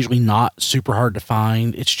stuff is usually not super hard to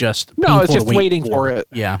find. It's just it's just waiting for it.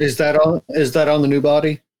 Yeah. Is that on the new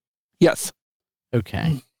body? Yes.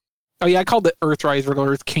 Okay. Oh yeah, I called it Earthrise Red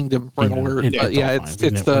Alert Kingdom Red Alert. Yeah, it's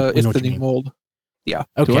the new mold. Yeah.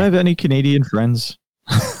 Okay. Do I have any Canadian friends?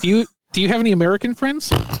 Do you have any American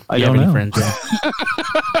friends? I don't know. Friends,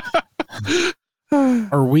 yeah.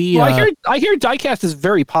 Are we? Well, I hear Diecast is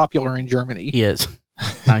very popular in Germany. He is.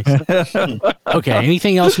 Nice. Okay.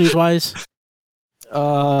 Anything else news-wise?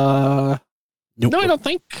 Nope. No, I don't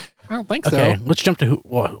think so. Okay, let's jump to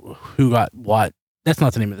who got what. That's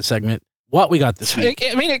not the name of the segment. What we got this week?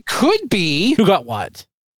 I mean, it could be. Who got what?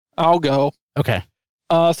 I'll go. Okay.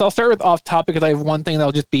 So I'll start with off topic because I have one thing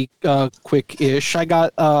that'll just be quick-ish. I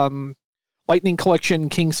got Lightning Collection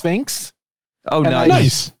King Sphinx. Oh,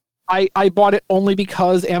 nice. I bought it only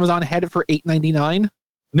because Amazon had it for $8.99.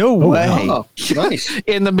 No way. Oh, nice.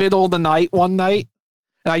 In the middle of the night one night.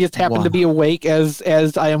 And I just happened to be awake as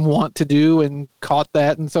I am wont to do and caught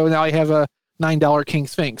that. And so now I have a $9 King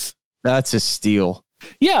Sphinx. That's a steal.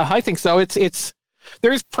 Yeah, I think so. It's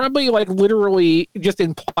there's probably like literally just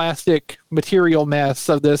in plastic material mass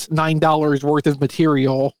of this $9 worth of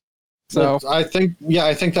material. So I think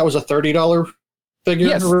that was a $30 figure.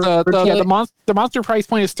 Yes, the monster price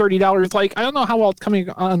point is $30. Like I don't know how well it's coming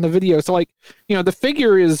on the video. So like the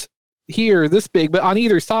figure is here this big, but on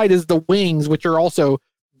either side is the wings, which are also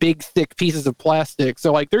big thick pieces of plastic.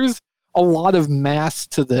 So like there's a lot of mass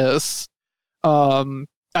to this.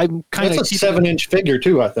 I'm kind of a 7-inch figure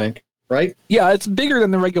too, I think, right? Yeah, it's bigger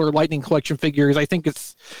than the regular Lightning Collection figures. I think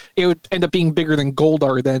it would end up being bigger than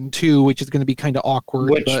Goldar then too, which is going to be kind of awkward.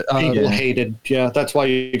 Which people hated. Yeah, that's why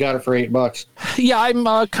you got it for $8. Yeah, I'm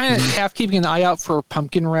kind of half keeping an eye out for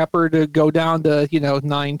Pumpkin Wrapper to go down to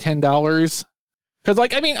 $9-10 because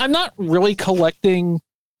I'm not really collecting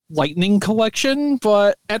Lightning Collection,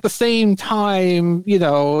 but at the same time,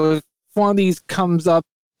 if one of these comes up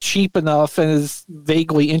cheap enough and is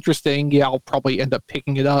vaguely interesting, I'll probably end up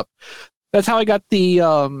picking it up. That's how I got the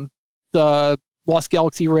Lost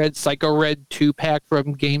Galaxy Red Psycho Red 2-pack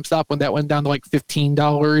from GameStop when that went down to like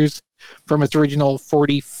 $15 from its original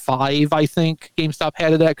 $45, I think GameStop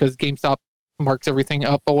had it at because GameStop marks everything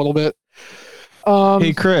up a little bit.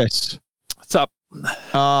 Hey Chris, what's up?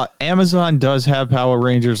 Amazon does have Power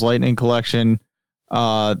Rangers Lightning Collection,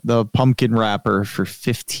 the pumpkin wrapper for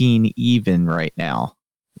 $15 even right now.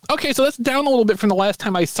 Okay, so that's down a little bit from the last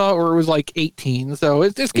time I saw it, where it was like 18. So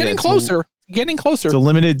it's getting closer. Getting closer. It's a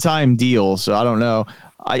limited time deal, so I don't know.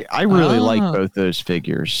 I really like both those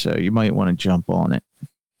figures, so you might want to jump on it.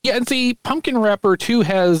 Yeah, and see, Pumpkin Wrapper 2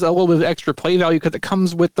 has a little bit of extra play value because it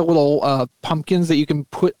comes with the little pumpkins that you can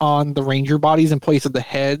put on the Ranger bodies in place of the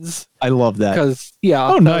heads. I love that. Because,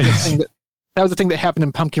 nice. That was the thing that happened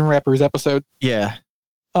in Pumpkin Wrapper's episode. Yeah.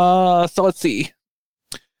 So let's see.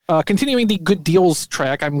 Continuing the good deals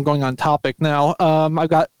track, I'm going on topic now. I've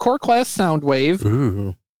got Core Class Soundwave.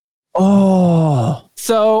 Ooh. Oh.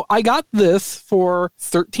 So I got this for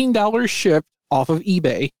 $13 shipped off of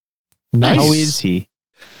eBay. Nice. How is he?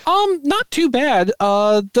 Not too bad.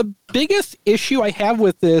 The biggest issue I have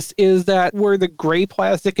with this is that where the gray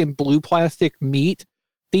plastic and blue plastic meet,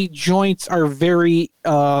 the joints are very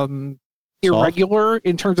irregular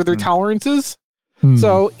in terms of their tolerances.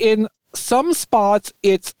 So in some spots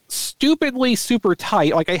it's stupidly super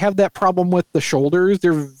tight. Like I have that problem with the shoulders.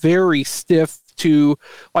 They're very stiff to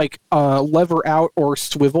like lever out or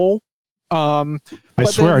swivel. I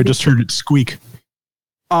swear I just heard it squeak.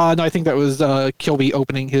 No, I think that was Kilby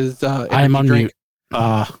opening his I am on drink.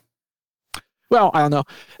 mute. Well, I don't know.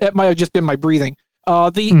 It might have just been my breathing.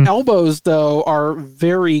 The elbows, though, are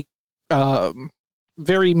very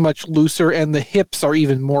much looser, and the hips are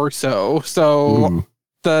even more so. So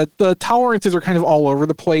the tolerances are kind of all over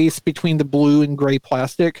the place between the blue and gray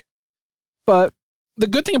plastic. But the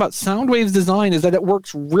good thing about Soundwave's design is that it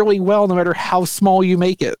works really well no matter how small you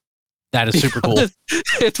make it. That is super cool.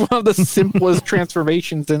 It's one of the simplest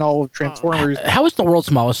transformations in all of Transformers. How is the world's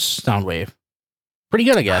smallest Soundwave? Pretty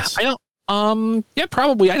good, I guess. I don't. Yeah,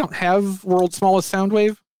 probably. I don't have world's smallest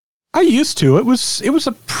Soundwave. I used to. It was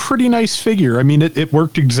a pretty nice figure. I mean, it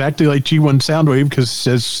worked exactly like G1 Soundwave because,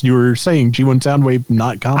 as you were saying, G1 Soundwave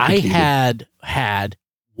not complicated. I had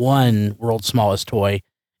one world's smallest toy,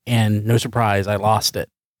 and no surprise, I lost it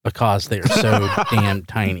because they are so damn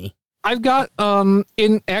tiny. I've got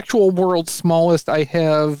in actual world's smallest, I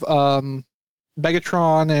have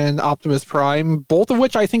Megatron and Optimus Prime, both of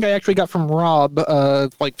which I think I actually got from Rob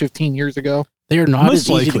like 15 years ago. They are not Most as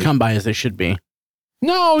easy likely. to come by as they should be.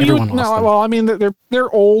 No, Everyone lost them. well, I mean they're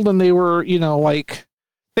old and they were, like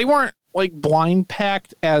they weren't like blind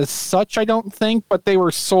packed as such, I don't think, but they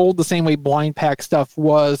were sold the same way blind pack stuff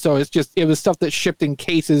was. So it was stuff that shipped in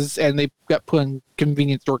cases and they got put in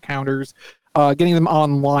convenience store counters. Getting them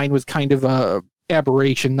online was kind of a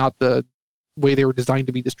aberration, not the way they were designed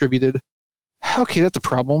to be distributed. Okay, that's a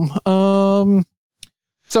problem.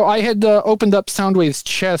 So I had opened up Soundwave's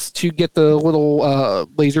chest to get the little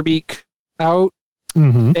Laserbeak out,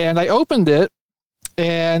 and I opened it,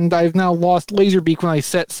 and I've now lost Laserbeak when I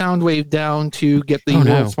set Soundwave down to get the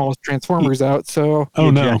world's smallest Transformers out. So,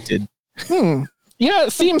 Ejected. Yeah,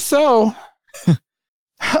 it seems so.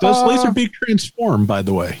 Does Laserbeak transform, by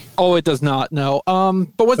the way? Oh, it does not, no.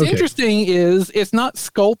 But what's interesting is it's not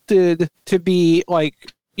sculpted to be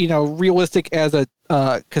like, realistic as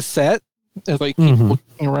a cassette, as I keep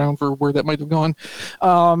looking around for where that might have gone.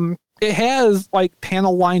 It has like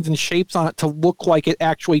panel lines and shapes on it to look like it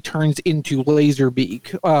actually turns into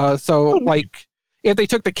Laserbeak. Like if they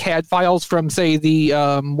took the CAD files from, say, the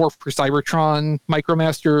Morph for Cybertron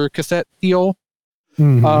Micromaster cassette deal,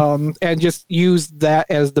 and just use that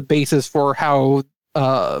as the basis for how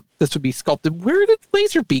this would be sculpted. Where did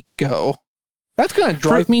Laserbeak go? That's going to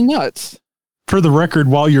drive me nuts. For the record,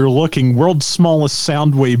 while you're looking, World's Smallest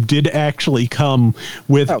Soundwave did actually come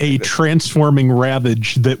with a transforming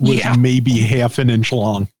Ravage that was maybe half an inch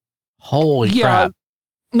long. Holy crap.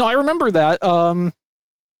 No, I remember that.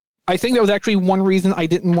 I think that was actually one reason I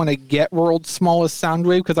didn't want to get World's Smallest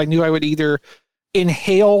Soundwave, because I knew I would either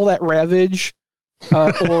inhale that Ravage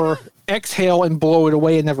or exhale and blow it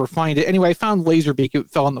away and never find it. Anyway, I found Laserbeak. It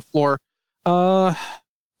fell on the floor.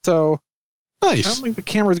 So nice. I don't think the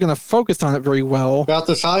camera's going to focus on it very well. About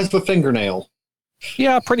the size of a fingernail.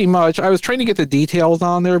 Yeah, pretty much. I was trying to get the details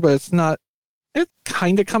on there, but it's not. It's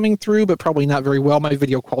kind of coming through, but probably not very well. My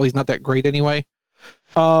video quality's not that great anyway.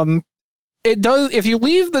 It does. If you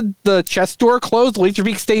leave the chest door closed,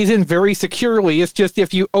 Laserbeak stays in very securely. It's just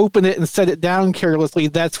if you open it and set it down carelessly,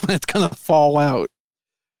 that's when it's going to fall out.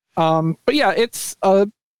 But yeah, it's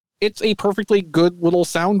a perfectly good little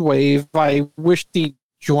Soundwave. I wish the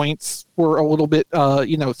joints were a little bit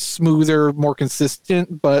smoother, more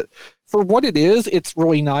consistent, but for what it is, it's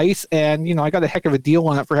really nice. And I got a heck of a deal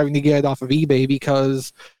on it for having to get it off of eBay,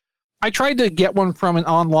 because I tried to get one from an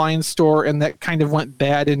online store and that kind of went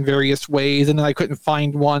bad in various ways, and then I couldn't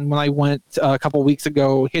find one when I went a couple weeks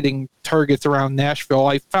ago hitting targets around Nashville.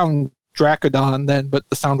 I found Dracodon then, but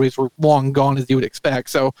the Soundwaves were long gone, as you would expect.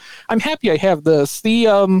 So I'm happy I have this.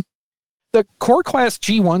 The core class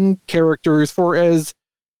G1 characters, for as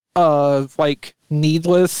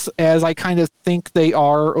needless as I kind of think they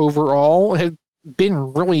are overall, have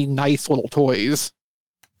been really nice little toys.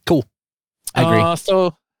 Cool. I agree.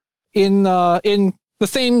 So in the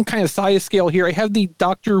same kind of size scale here, I have the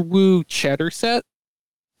Dr. Wu Chatter set,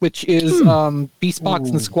 which is Beastbox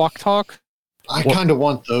and Squawk Talk. I kind of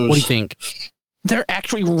want those. What do you think? They're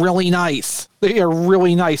actually really nice. They are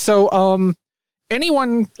really nice. So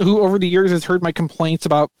anyone who over the years has heard my complaints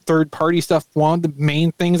about third-party stuff, one of the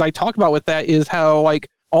main things I talk about with that is how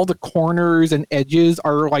all the corners and edges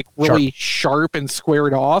are really sharp and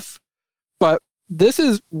squared off. But this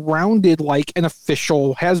is rounded like an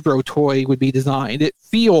official Hasbro toy would be designed. It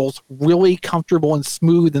feels really comfortable and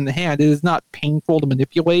smooth in the hand. It is not painful to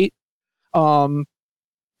manipulate.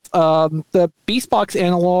 The Beastbox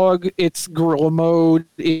analog, its Gorilla Mode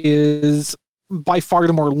is by far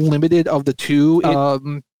the more limited of the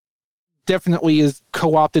two. Definitely is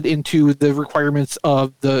co-opted into the requirements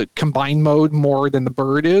of the combined mode more than the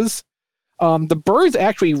Bird is. The Bird's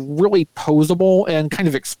actually really posable and kind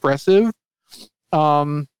of expressive.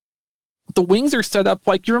 The wings are set up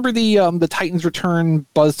like, you remember the Titan's Return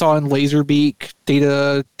Buzzsaw and Laserbeak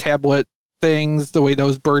data tablet things, the way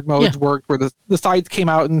those Bird modes worked, where the sides came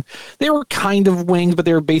out and they were kind of wings, but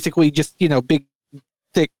they were basically just, big,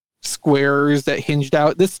 thick squares that hinged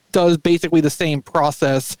out. This does basically the same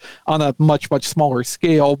process on a much, much smaller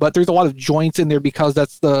scale, but there's a lot of joints in there because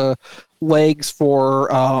that's the legs for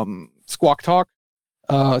Squawk Talk.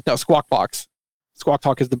 No, Squawk Box. Squawk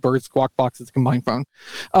Talk is the Bird, Squawk Box is the combined phone.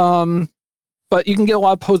 But you can get a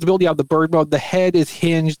lot of posability out of the Bird mode. The head is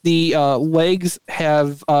hinged. The legs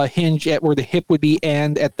have hinge at where the hip would be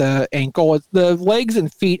and at the ankle. The legs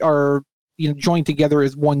and feet are joined together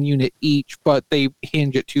as one unit each, but they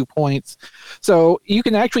hinge at 2 points. So you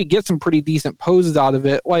can actually get some pretty decent poses out of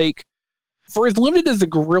it. Like, for as limited as the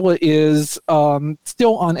Gorilla is,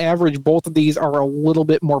 still on average, both of these are a little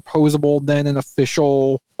bit more posable than an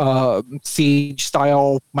official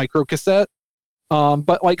Siege-style microcassette.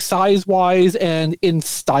 But like size-wise and in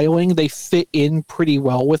styling, they fit in pretty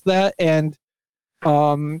well with that. And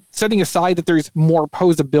setting aside that there's more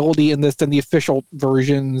posability in this than the official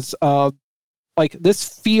versions, like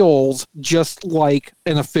this feels just like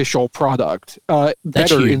an official product.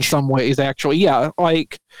 Better in some ways, actually. Yeah,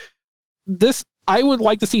 like this, I would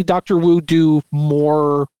like to see Dr. Wu do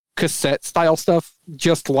more cassette style stuff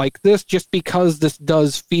just like this, just because this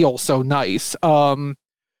does feel so nice.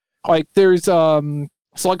 Like there's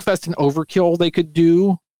Slugfest and Overkill they could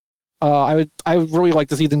do. I would really like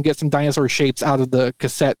to see them get some dinosaur shapes out of the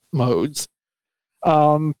cassette modes.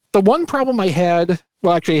 The one problem I had,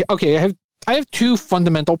 well, actually, okay, I have two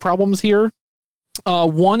fundamental problems here.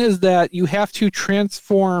 One is that you have to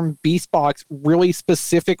transform Beastbox really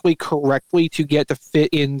specifically correctly to get to fit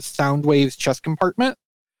in Soundwave's chest compartment.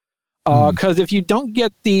 Because if you don't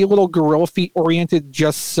get the little gorilla feet oriented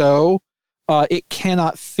just so, it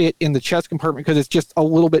cannot fit in the chest compartment because it's just a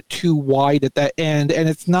little bit too wide at that end, and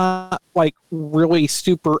it's not like really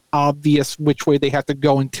super obvious which way they have to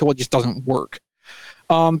go until it just doesn't work.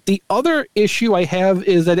 The other issue I have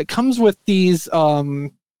is that it comes with these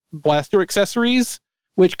blaster accessories,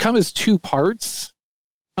 which come as 2 parts.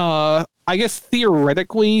 I guess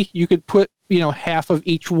theoretically you could put half of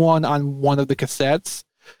each one on one of the cassettes,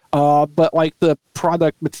 but like the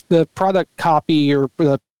product copy or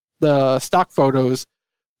the stock photos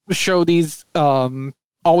show these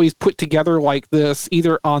always put together like this,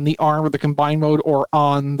 either on the ARM or the combined mode or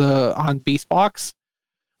on Beastbox.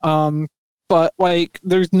 But like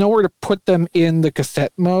there's nowhere to put them in the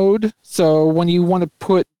cassette mode. So when you want to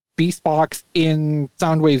put Beastbox in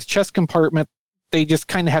Soundwave's chest compartment, they just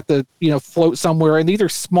kind of have to, float somewhere. And these are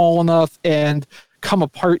small enough and come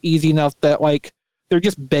apart easy enough that like they're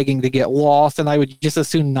just begging to get lost. And I would just as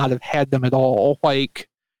soon not have had them at all. Like,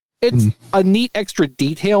 it's a neat extra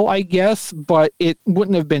detail, I guess, but it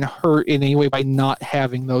wouldn't have been hurt in any way by not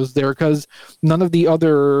having those there, because none of the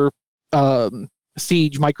other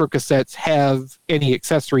Siege microcassettes have any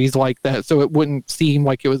accessories like that, so it wouldn't seem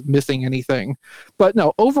like it was missing anything. But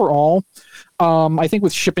no, overall, I think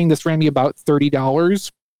with shipping, this ran me about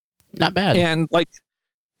 $30. Not bad. And like,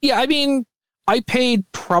 yeah, I mean, I paid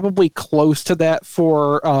probably close to that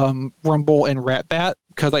for Rumble and Ratbat,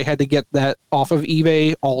 because I had to get that off of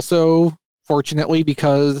eBay also, fortunately,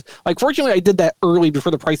 because fortunately I did that early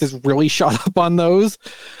before the prices really shot up on those,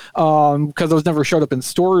 because those never showed up in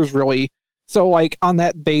stores really. So like on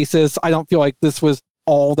that basis, I don't feel like this was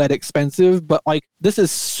all that expensive, but like this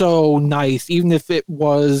is so nice, even if it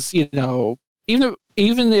was, even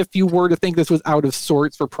if you were to think this was out of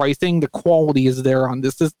sorts for pricing, the quality is there on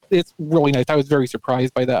this. It's really nice. I was very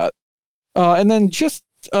surprised by that. And then just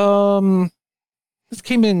this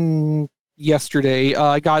came in yesterday.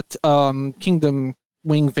 I got Kingdom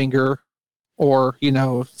Wingfinger, or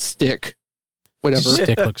Stick, whatever.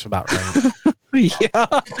 Stick looks about right.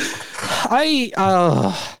 Yeah,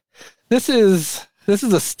 this is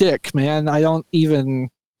a stick, man. I don't even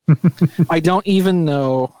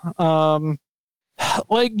know.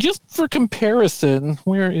 Like, just for comparison,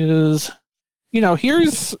 where is,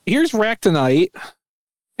 here's Ractonite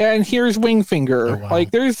and here's Wingfinger. Oh, wow.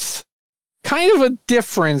 Like, there's kind of a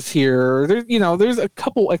difference here. There's a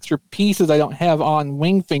couple extra pieces I don't have on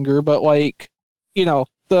Wingfinger, but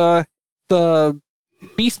the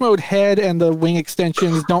Beast Mode head and the wing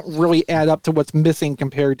extensions don't really add up to what's missing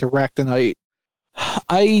compared to Ractonite.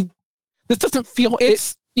 This doesn't feel,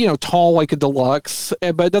 tall like a deluxe,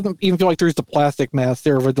 but it doesn't even feel like there's the plastic mass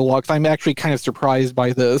there of a deluxe. I'm actually kind of surprised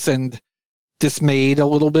by this and dismayed a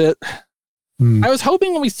little bit. I was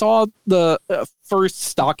hoping when we saw the first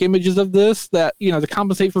stock images of this that, to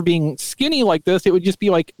compensate for being skinny like this, it would just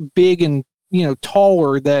be like big and,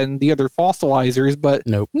 taller than the other fossilizers, but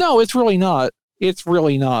nope. No, it's really not. It's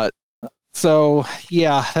really not. So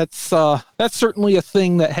yeah, that's certainly a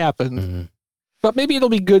thing that happened. Mm-hmm. But maybe it'll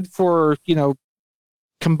be good for,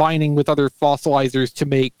 combining with other fossilizers to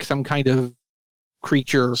make some kind of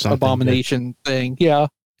creature Something abomination thing. Yeah.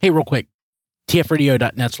 Hey, real quick,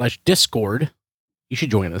 tfradio.net/Discord. You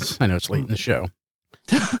should join us. I know it's late in the show.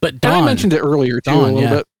 But Don, I mentioned it earlier too, a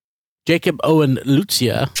little bit. Jacob Owen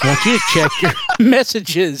Lucia, I want you to check your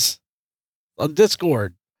messages on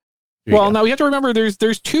Discord. Well, now we have to remember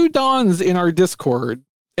there's 2 Dons in our Discord,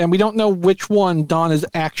 and we don't know which one Don is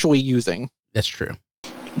actually using. That's true.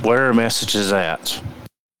 Where are messages at?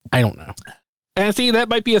 I don't know. And see, that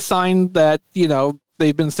might be a sign that,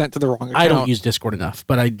 they've been sent to the wrong account. I don't use Discord enough,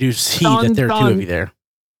 but I do see that there are 2 of you there.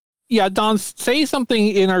 Yeah, Don, say something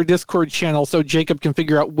in our Discord channel so Jacob can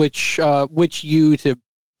figure out which you to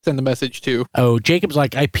send the message to. Oh, Jacob's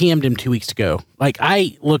like, I PM'd him 2 weeks ago. Like,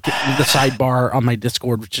 I looked at the sidebar on my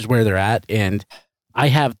Discord, which is where they're at, and I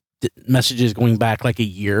have messages going back like a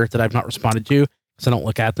year that I've not responded to because I don't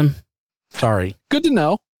look at them. Sorry. Good to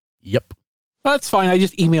know. Yep. That's fine. I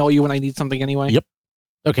just email you when I need something anyway. Yep.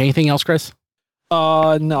 Okay, anything else, Chris?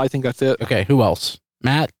 No, I think that's it. Okay, who else?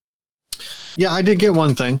 Matt? Yeah, I did get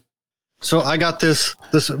one thing. So I got this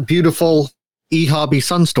beautiful eHobby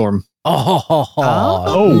Sunstorm.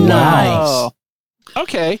 Oh, nice.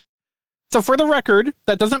 Okay. So for the record,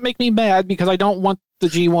 that doesn't make me mad because I don't want the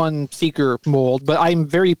G1 Seeker mold, but I'm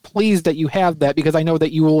very pleased that you have that because I know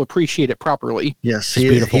that you will appreciate it properly. Yes, he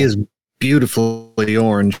is beautifully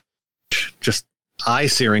orange, just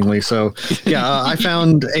eye-searingly. So yeah, I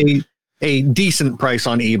found a decent price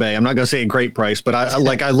on eBay. I'm not going to say a great price, but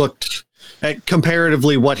I looked at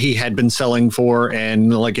comparatively what he had been selling for,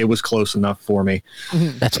 and like it was close enough for me.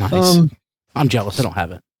 That's nice. I'm jealous. I don't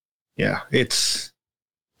have it. Yeah,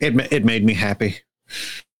 it made me happy.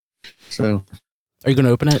 So, are you going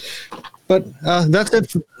to open it? But that's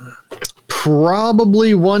it.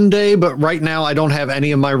 Probably one day, but right now I don't have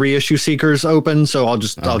any of my reissue seekers open, so I'll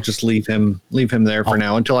just leave him there for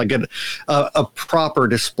now until I get a proper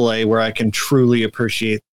display where I can truly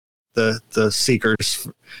appreciate the seekers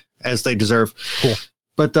as they deserve. Cool.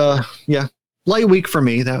 But yeah, light week for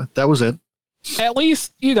me. That was it. At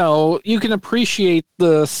least, you can appreciate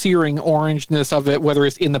the searing orangeness of it, whether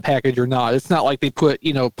it's in the package or not. It's not like they put,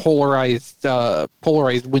 polarized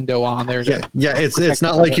window on there. Yeah, it's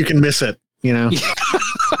not like you can miss it,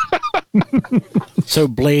 So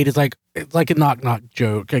Blade is it's like a knock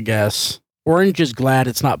joke, I guess. Orange is glad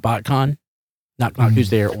it's not BotCon. Knock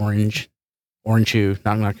who's there? Orange. Orange who?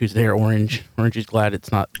 Knock who's there? Orange. Orange is glad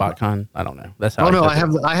it's not BotCon. I don't know. That's how. I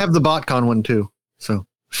have the BotCon one too. So.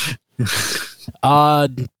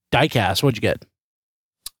 Diecast, what'd you get?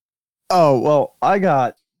 Oh, well, I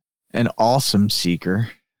got an awesome Seeker.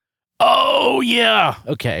 Oh, yeah.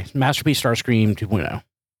 Okay. Masterpiece Starscream 2.0.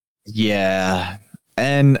 Yeah.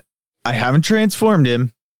 And I haven't transformed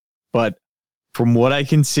him, but from what I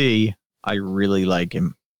can see, I really like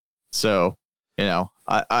him. So,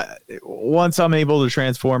 I once I'm able to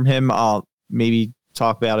transform him, I'll maybe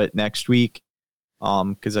talk about it next week.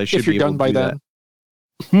 Because I should be able to do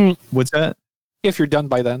that. What's that? If you're done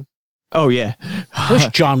by then. Oh, yeah. I wish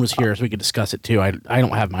John was here so we could discuss it too. I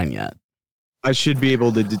don't have mine yet. I should be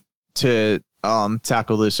able to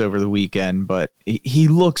tackle this over the weekend, but he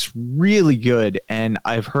looks really good, and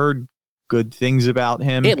I've heard good things about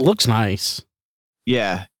him. It looks nice.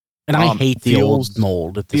 Yeah. And I hate the old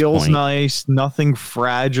mold at this feels point. Nice. Nothing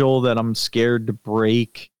fragile that I'm scared to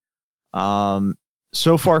break.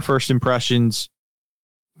 So far, first impressions,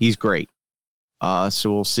 he's great.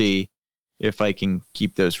 So we'll see if I can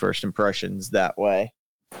keep those first impressions that way.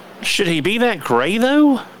 Should he be that gray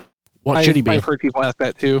though? What should he be? I've heard people ask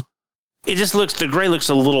that too. It just the gray looks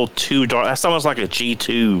a little too dark. That's almost like a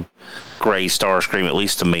G2 gray Starscream, at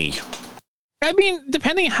least to me. I mean,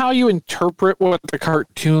 depending how you interpret what the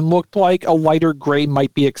cartoon looked like, a lighter gray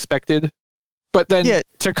might be expected. But then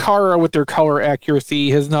Takara with their color accuracy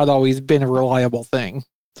has not always been a reliable thing.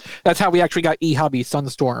 That's how we actually got eHobby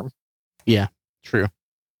Sunstorm. Yeah, true.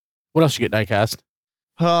 What else you get, Diecast?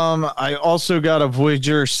 I also got a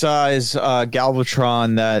Voyager size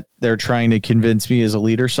Galvatron that they're trying to convince me is a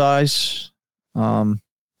leader size.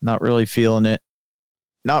 Not really feeling it.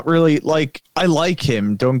 Not really I like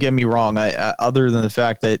him. Don't get me wrong. I other than the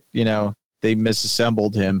fact that they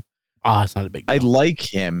misassembled him, It's not a big deal. I like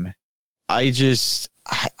him. I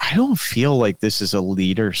don't feel like this is a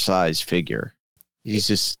leader size figure. He's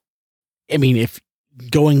just. I mean, if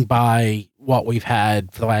going by what we've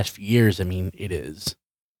had for the last few years, I mean, it is.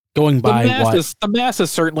 Going by the mass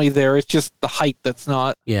is certainly there. It's just the height that's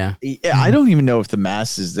not. Yeah. I don't even know if the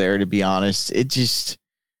mass is there, to be honest. It just,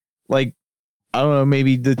 like, I don't know,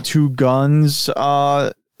 maybe the two guns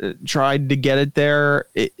tried to get it there.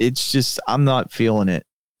 It's just, I'm not feeling it.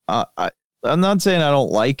 I'm not saying I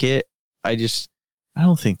don't like it. I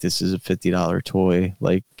don't think this is a $50 toy.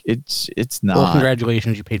 Like, it's not. Well,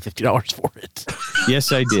 congratulations, you paid $50 for it.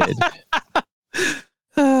 Yes, I did.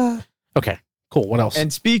 Okay. Cool. What else?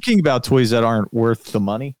 And speaking about toys that aren't worth the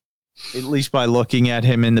money, at least by looking at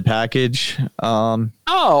him in the package. The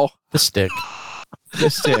stick. The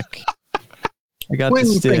stick. I got Wing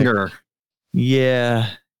the stick. finger.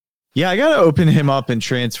 Yeah. I got to open him up and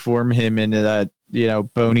transform him into that,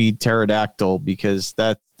 bony pterodactyl, because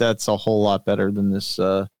that's a whole lot better than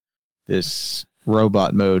this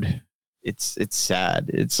robot mode. It's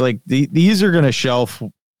sad. It's like these are going to shelf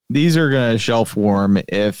warm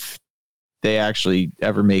if they actually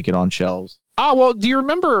ever make it on shelves. Well, do you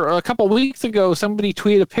remember a couple weeks ago somebody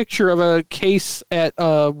tweeted a picture of a case at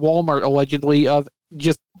Walmart allegedly of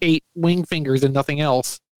just 8 wing fingers and nothing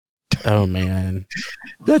else? Oh man,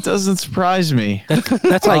 that doesn't surprise me.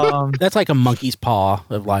 That's like that's like a monkey's paw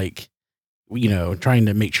of, like, trying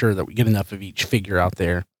to make sure that we get enough of each figure out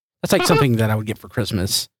there. That's like something that I would get for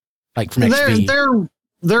Christmas, like from XP.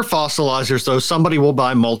 They're fossilizers, though. Somebody will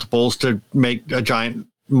buy multiples to make a giant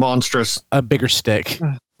monstrous, a bigger stick.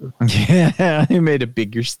 Yeah, he made a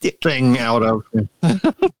bigger stick thing out of.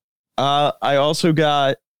 I also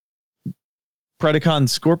got Predacon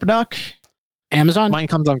Scorponok. Amazon. Mine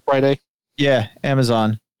comes on Friday. Yeah,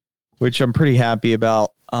 Amazon, which I'm pretty happy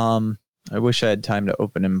about. I wish I had time to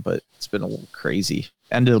open him, but it's been a little crazy.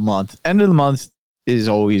 End of the month is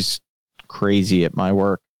always crazy at my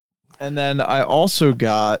work. And then I also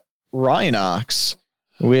got Rhinox,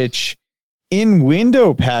 which in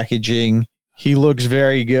window packaging, he looks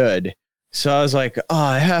very good. So I was like,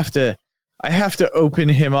 I have to open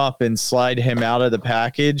him up and slide him out of the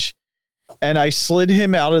package. And I slid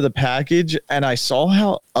him out of the package, and I saw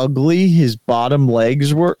how ugly his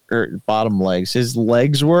legs were.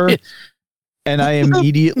 And I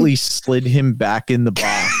immediately slid him back in the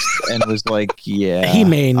box and was like, yeah. He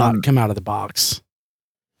may not come out of the box.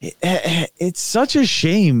 It's such a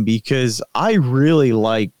shame, because I really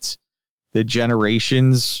liked the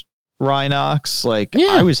Generations Rhinox. Like,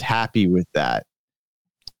 yeah. I was happy with that.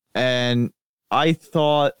 And I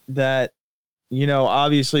thought that,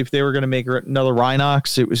 obviously if they were going to make another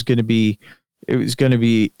Rhinox, it was going to be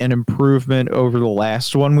an improvement over the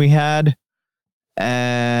last one we had.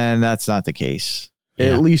 And that's not the case,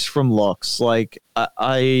 at least from looks. Like,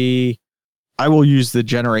 I will use the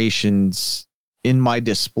Generations in my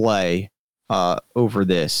display over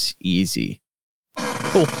this easy.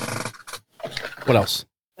 Cool. What else?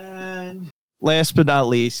 And last but not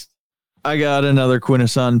least, I got another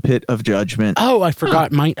Quintesson Pit of Judgment. Oh, I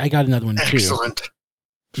forgot. I got another one too. Excellent.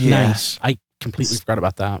 Yeah. Nice. I completely forgot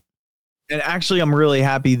about that. And actually, I'm really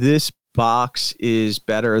happy. This box is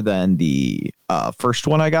better than the first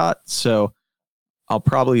one I got. So I'll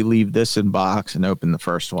probably leave this in box and open the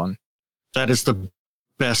first one. That is the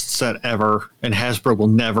best set ever, and Hasbro will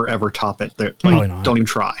never ever top it. Don't even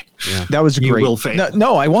try. Yeah. That was you great. Will fail.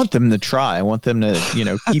 No, I want them to try. I want them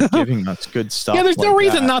to, keep giving us good stuff. Yeah, there's no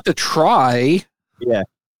reason not to try. Yeah,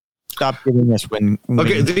 stop giving us when.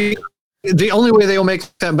 Okay, the only way they will make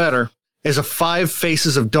that better is a 5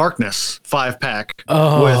 Faces of Darkness 5-pack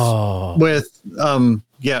with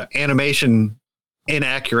animation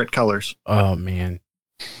inaccurate colors. Oh man,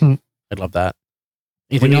 I'd love that.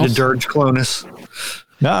 Anything we need else? A Dirge Clonus.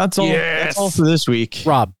 No, that's all. Yes. That's all for this week.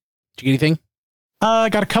 Rob, did you get anything? I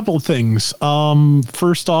got a couple of things.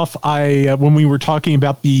 First off, when we were talking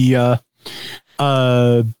about the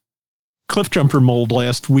Cliff Jumper mold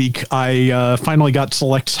last week, I finally got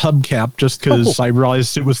Select's hubcap just because I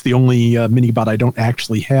realized it was the only mini-bot I don't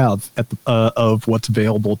actually have of what's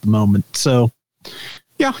available at the moment. So,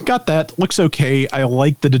 yeah, got that. Looks okay. I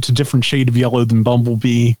like that it's a different shade of yellow than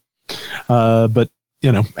Bumblebee, but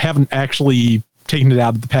haven't actually taken it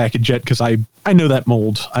out of the package yet because I know that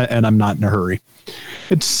mold and I'm not in a hurry.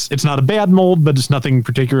 It's not a bad mold, but it's nothing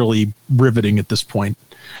particularly riveting at this point.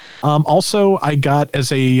 Also, I got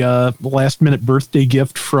as a last-minute birthday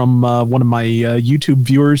gift from one of my YouTube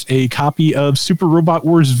viewers a copy of Super Robot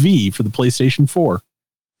Wars V for the PlayStation 4.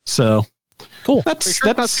 So, cool. That's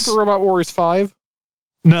Super Robot Wars 5.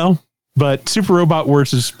 No, But Super Robot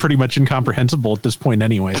Wars is pretty much incomprehensible at this point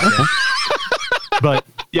anyway. But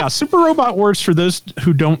yeah, Super Robot Wars, for those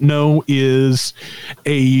who don't know, is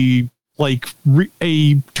a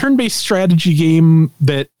turn-based strategy game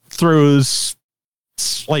that throws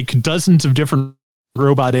like dozens of different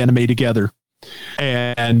robot anime together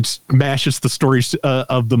and mashes the stories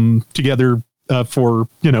of them together for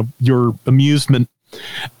your amusement.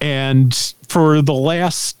 And for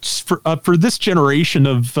this generation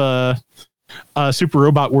of Super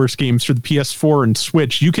Robot Wars games for the PS4 and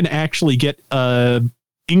Switch, you can actually get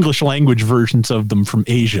English language versions of them from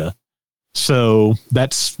Asia. So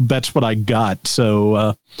that's what I got.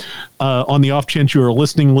 So on the off chance you are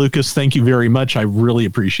listening, Lucas, thank you very much. I really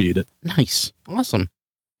appreciate it. Nice. Awesome.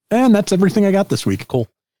 And that's everything I got this week. Cool.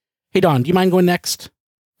 Hey, Don, do you mind going next?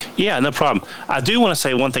 Yeah, no problem. I do want to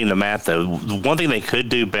say one thing to Matt, though. One thing they could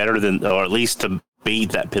do better than, or at least to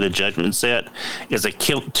beat that Pit of Judgment set, is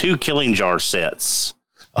two Killing Jar sets.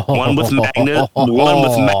 One with Magnus and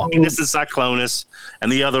Cyclonus,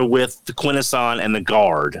 and the other with the Quintesson and the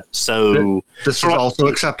Guard. So this is also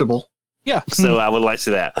acceptable. Yeah. So I would like to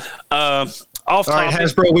see that. All right,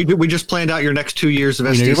 Hasbro, we just planned out your next 2 years of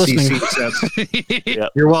SDCC sets. Yep.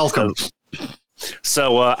 You're welcome.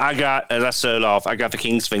 So I got, as I showed off, I got the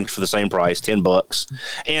King Sphinx for the same price, $10,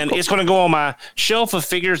 and it's going to go on my shelf of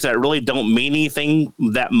figures that really don't mean anything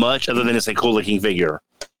that much, other than it's a cool looking figure.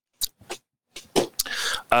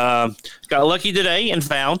 Got lucky today and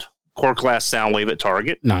found Core Class Soundwave at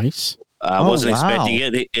Target. Nice. I wasn't expecting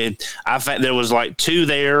it. I found there was like 2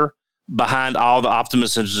 there behind all the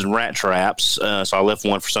Optimuses and Rat Traps, so I left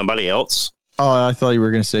one for somebody else. Oh, I thought you were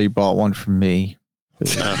going to say you bought one from me.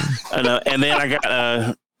 And then I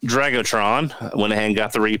got Dragotron. I went ahead and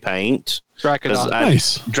got the repaint. Dragodon.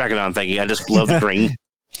 Nice. Dragodon, thank you. I just love the green.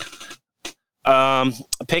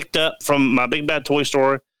 Picked up from my Big Bad Toy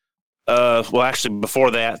Store. Well, actually, before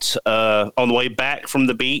that, on the way back from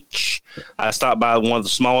the beach, I stopped by one of the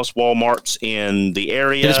smallest Walmarts in the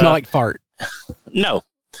area. Did it smell like fart? No.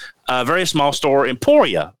 Very small store,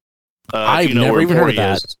 Emporia. I've never even heard of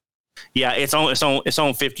that. Yeah, it's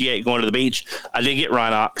on 58 going to the beach. I did get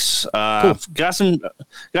Rhinox. Cool. Got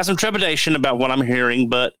some trepidation about what I'm hearing,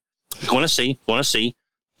 but going to see. There's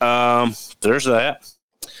that.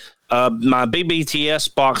 My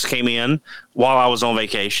BBTS box came in while I was on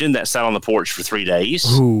vacation. That sat on the porch for 3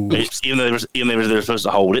 days, even though they were supposed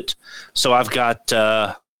to hold it. So I've got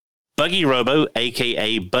Buggy Robo,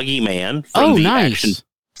 aka Buggy Man, from the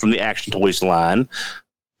Action Toys line.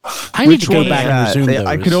 I need to go back and resume those.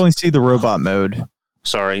 I could only see the robot mode.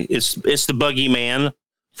 Sorry, it's the Buggy Man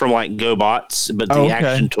from like GoBots, but the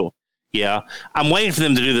Action Toy. Yeah, I'm waiting for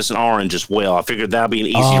them to do this in orange as well. I figured that'd be an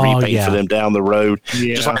easy repaint for them down the road.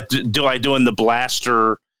 Yeah. Just like doing the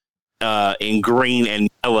blaster in green and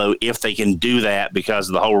yellow, if they can do that because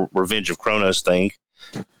of the whole Revenge of Kronos thing.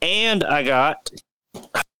 And I got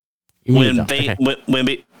when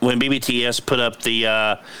BBTS put up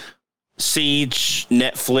the Siege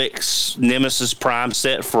Netflix Nemesis Prime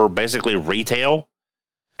set for basically retail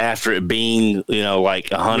after it being like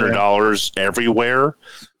 $100 everywhere.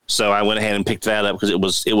 So I went ahead and picked that up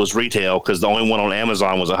because it was retail, because the only one on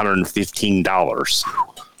Amazon was $115.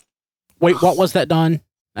 Wait, what was that, Don?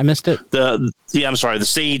 I missed it. I'm sorry, the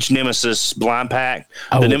Siege Nemesis blind pack.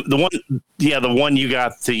 Oh. The one you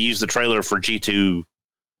got to use the trailer for G2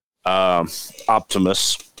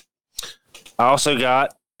 Optimus. I also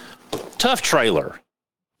got Tough Trailer,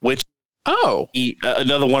 which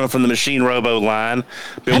another one from the Machine Robo line.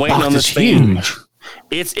 Been that waiting box on this is thing. huge.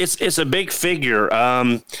 It's a big figure.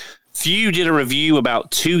 Few did a review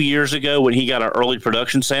about 2 years ago when he got an early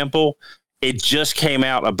production sample. It just came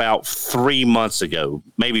out about 3 months ago,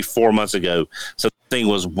 maybe 4 months ago. So the thing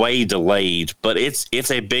was way delayed, but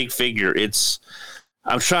it's a big figure.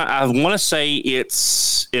 I want to say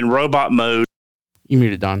it's in robot mode. You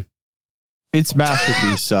muted, Don. It's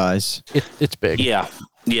masterpiece size. It's big. Yeah,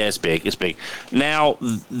 it's big. It's big. Now,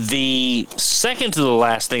 the second to the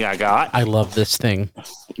last thing I got. I love this thing.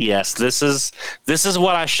 Yes, this is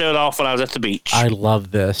what I showed off when I was at the beach. I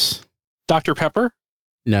love this. Dr. Pepper?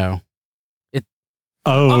 No.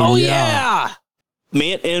 Oh yeah.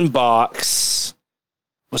 Mint in box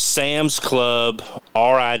with Sam's Club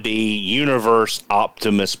RID Universe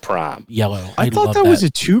Optimus Prime. Yellow. I thought that was a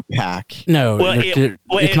 2-pack. No, well,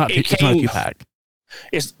 it's not a 2-pack.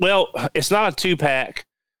 It's not a 2-pack,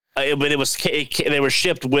 but they were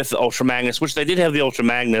shipped with the Ultra Magnus, which they did have the Ultra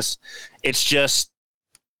Magnus. It's just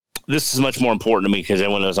this is much more important to me because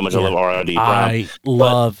everyone knows how much I love RID Prime. I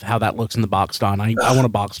love how that looks in the box, Don. I want a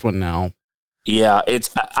boxed one now. Yeah,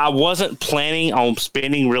 I wasn't planning on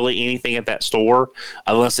spending really anything at that store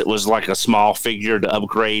unless it was like a small figure to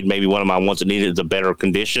upgrade. Maybe one of my ones that needed a better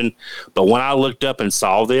condition. But when I looked up and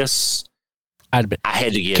saw this, I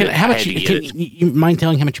had to get it. How much? You mind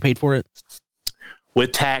telling how much you paid for it?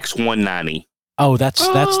 With tax, $190. Oh, that's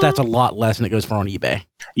a lot less than it goes for on eBay.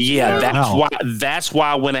 Yeah, that's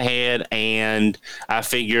why I went ahead and I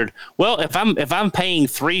figured, well, if I'm paying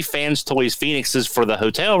 3 Fans Toys Phoenixes for the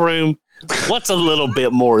hotel room, what's a little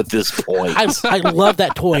bit more at this point? I love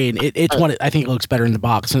that toy, and it's one. I think it looks better in the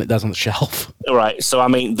box than it does on the shelf. Right. So I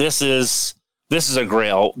mean, this is a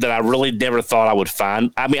Grail that I really never thought I would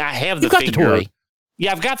find. I mean, I have the figure. The toy.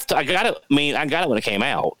 Yeah, I got it. I mean, I got it when it came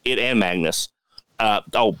out. It and Magnus.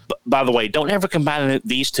 By the way, don't ever combine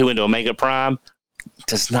these two into Omega Prime. It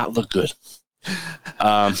does not look good.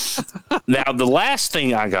 Now, the last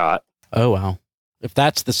thing I got. Oh, wow. If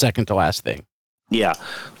that's the second to last thing. Yeah.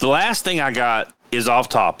 The last thing I got is off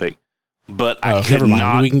topic, but I could never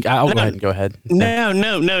mind. not. I'll go ahead.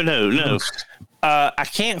 No. I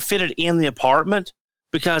can't fit it in the apartment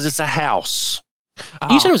because it's a house.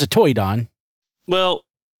 You said it was a toy, Don. Well,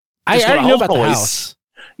 I already know about the house.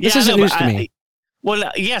 This isn't news to me.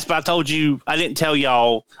 Well, yes, but I told you, I didn't tell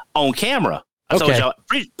y'all on camera. I told y'all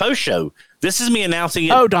post show. This is me announcing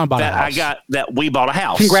it. Oh, Don bought a house. We bought a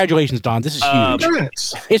house. Congratulations, Don. This is huge.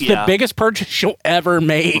 It's the biggest purchase you'll ever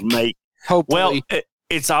make. Hopefully. Well,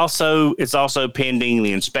 it's also pending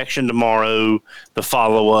the inspection tomorrow, the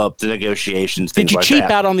follow up, the negotiations. Did you cheap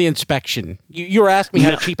out on the inspection? You were asking me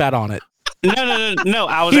how to cheap out on it. No.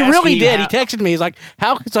 I was. He really did. He texted me. He's like,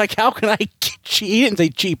 "How can I?" He didn't say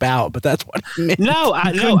cheap out, but that's what I meant. No,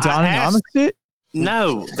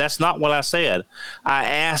 No, that's not what I said. I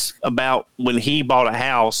asked about when he bought a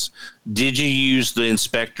house. Did you use the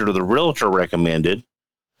inspector the realtor recommended,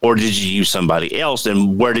 or did you use somebody else?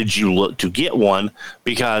 And where did you look to get one?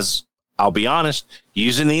 Because I'll be honest,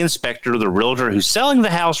 using the inspector the realtor who's selling the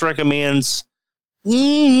house recommends.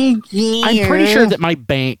 I'm pretty sure that my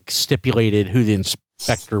bank stipulated who the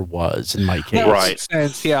inspector was in my case. Right.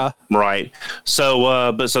 Sense, yeah. Right.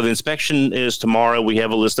 So, so the inspection is tomorrow. We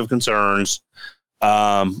have a list of concerns.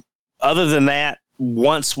 Other than that,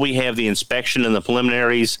 once we have the inspection and the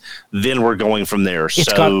preliminaries, then we're going from there.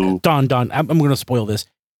 Don, I'm going to spoil this.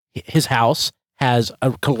 His house has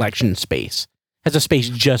a collection space, has a space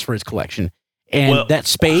just for his collection. And that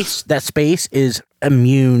space is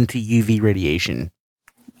immune to UV radiation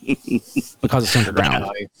because it's underground.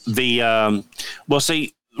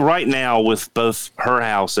 Right now with both her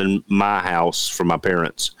house and my house for my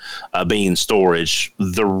parents being storage,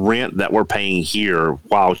 the rent that we're paying here,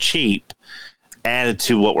 while cheap, added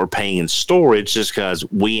to what we're paying in storage just because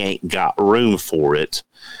we ain't got room for it,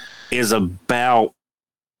 is about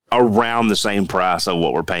around the same price of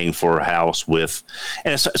what we're paying for a house with.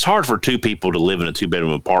 And it's hard for 2 people to live in a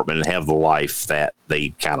 2-bedroom apartment and have the life that they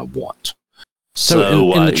kind of want.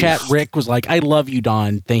 So in the chat, Rick was like, "I love you,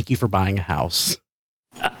 Don. Thank you for buying a house."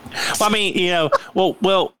 Well, I mean,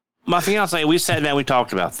 well, my fiance, we sat down, we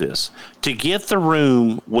talked about this. To get the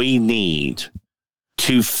room we need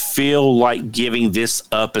to feel like giving this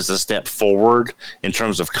up as a step forward in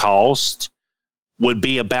terms of cost would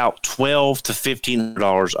be about $1,200 to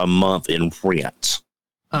 $1,500 a month in rent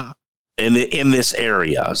in this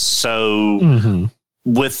area. So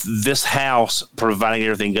with this house, providing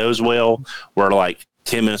everything goes well, we're like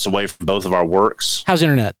 10 minutes away from both of our works. How's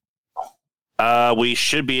internet? We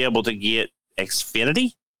should be able to get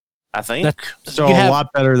Xfinity, I think. So a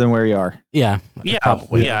lot better than where you are. Yeah.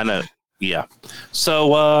 Probably. Yeah, I know. Yeah.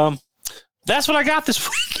 So that's what I got this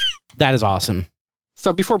week. That is awesome.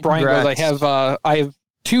 So before Brian goes, I have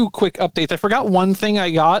 2 quick updates. I forgot one thing I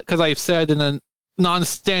got because I've said in a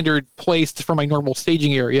non-standard place for my normal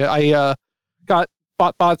staging area. I got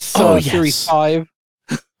BotBots Series 5.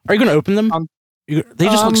 Are you going to open them? They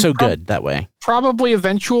just look so good that way. Probably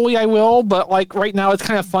eventually I will, but like right now it's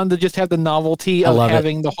kind of fun to just have the novelty of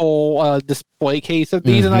having the whole display case of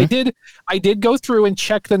these. And I did go through and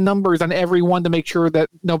check the numbers on every one to make sure that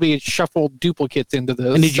nobody had shuffled duplicates into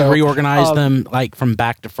this. And did you reorganize them like from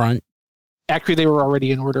back to front? Actually, they were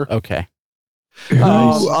already in order. Okay.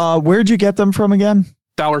 Where'd you get them from again?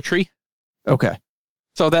 Dollar Tree. Okay.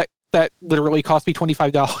 So that literally cost me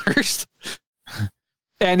 $25.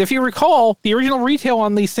 And if you recall, the original retail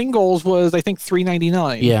on these singles was, I think,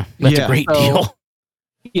 $3.99. Yeah, that's a great deal.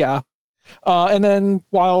 Yeah. And then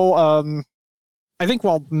while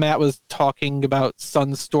Matt was talking about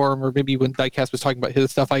Sunstorm, or maybe when Diecast was talking about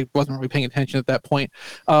his stuff, I wasn't really paying attention at that point.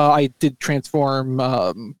 I did transform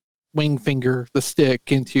Wingfinger, the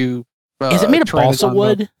stick, into... Is it made of balsa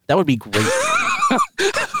wood? That would be great.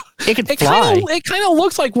 It could fly. It kind of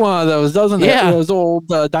looks like one of those, doesn't it? Yeah. Those old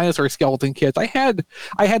dinosaur skeleton kits. I had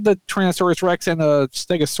the Tyrannosaurus Rex and a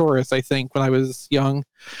Stegosaurus, I think, when I was young.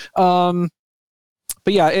 But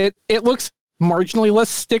yeah, it looks marginally less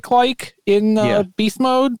stick-like in beast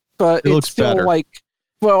mode, but it's still better.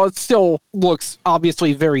 It still looks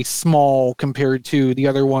obviously very small compared to the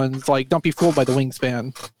other ones. Like, don't be fooled by the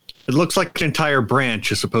wingspan. It looks like an entire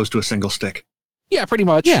branch as opposed to a single stick. Yeah, pretty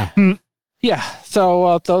much. Yeah. Yeah.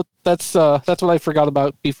 So that's what I forgot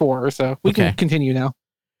about before. So we can continue now.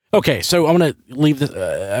 Okay, so I'm going to leave this.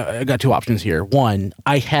 I got two options here. One,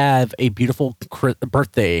 I have a beautiful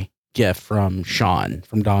birthday gift from Sean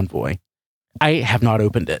from Donvoy. I have not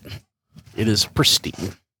opened it. It is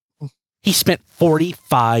pristine. He spent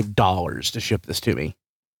 $45 to ship this to me.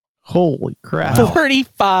 Holy crap!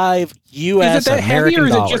 45 US Is it that American heavy, or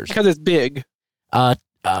is dollars. it just because it's big?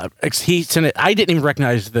 He sent it. I didn't even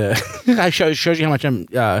recognize the. I shows you how much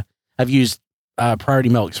I've used Priority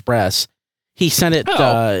Mail Express. He sent it.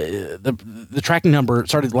 The tracking number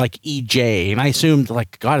started like EJ, and I assumed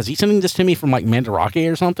like, God, is he sending this to me from like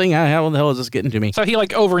Mandarake or something? How the hell is this getting to me? So he like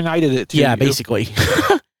overnighted it. Yeah, basically.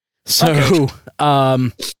 So,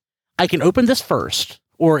 I can open this first,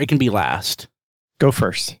 or it can be last. Go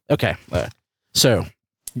first. Okay. So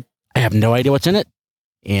I have no idea what's in it,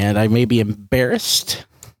 and I may be embarrassed.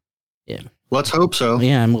 Yeah. Let's hope so.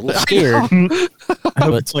 Yeah, I'm a little scared. I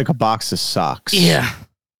hope it's like a box of socks. Yeah.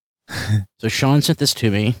 So Sean sent this to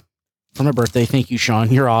me for my birthday. Thank you,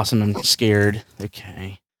 Sean. You're awesome. I'm scared.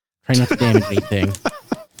 Okay. Try not to damage anything.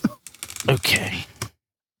 Okay.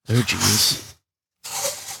 Oh, geez.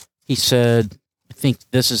 He said, I think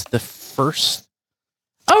this is the first.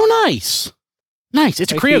 Oh, nice. Nice.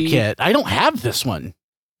 It's a Creo kit. I don't have this one.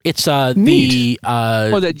 It's Neat.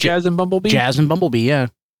 that Jazz and Bumblebee? Jazz and Bumblebee, yeah.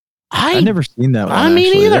 I've never seen that one. I mean,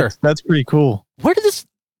 actually. either. That's pretty cool. Where did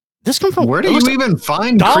this come from? Where do you even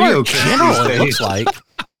find Dollar Creo kits General, these it looks days? like.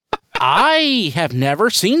 I have never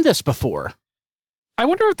seen this before. I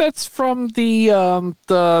wonder if that's from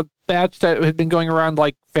the batch that had been going around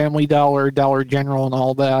like Family Dollar, Dollar General, and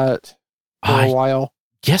all that for a while.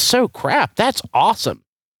 Guess so. Crap, that's awesome.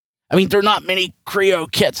 I mean, there are not many Creo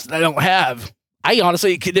kits that I don't have. I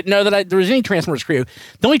honestly didn't know that there was any Transformers Creo.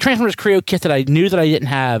 The only Transformers Creo kit that I knew that I didn't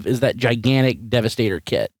have is that gigantic Devastator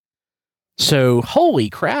kit. So, holy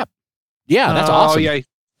crap. Yeah, that's awesome. Yeah,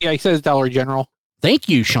 he says Dollar General. Thank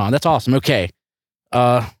you, Sean. That's awesome. Okay.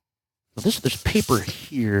 There's paper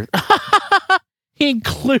here. He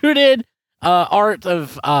included art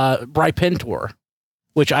of Brypentor,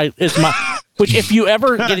 which if you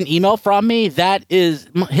ever get an email from me, that is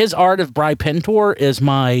his art of Brypentor is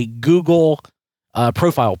my Google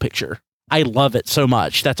profile picture. I love it so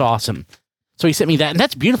much. That's awesome. So he sent me that, and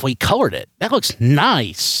that's beautiful. He colored it. That looks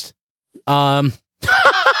nice.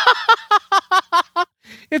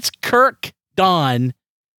 It's Kirk Dawn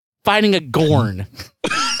fighting a Gorn.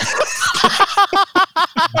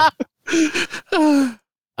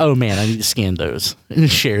 Oh man, I need to scan those and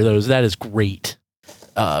share those. That is great.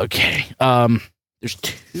 Okay. There's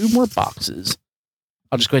two more boxes.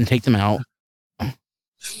 I'll just go ahead and take them out.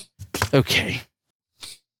 Okay.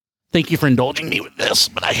 Thank you for indulging me with this,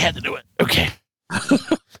 but I had to do it. Okay.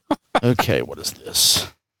 Okay, what is this?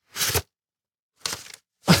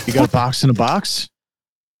 You got a box in a box?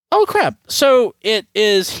 Oh crap. So it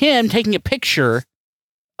is him taking a picture.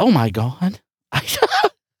 Oh my God.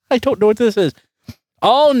 I don't know what this is.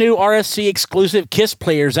 All new RSC exclusive Kiss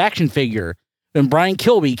Players action figure. When Brian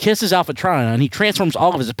Kilby kisses Alpha Trion, he transforms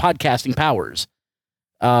all of his podcasting powers.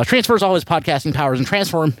 Transfers all his podcasting powers and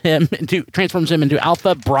transforms him into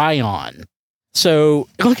Alpha Brion. So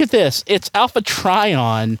look at this. It's Alpha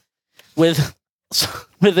Trion with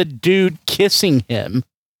a dude kissing him.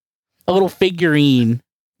 A little figurine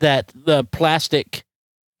that the plastic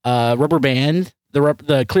rubber band,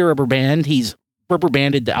 the clear rubber band, he's rubber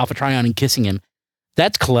banded to Alpha Trion and kissing him.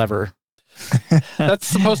 That's clever. That's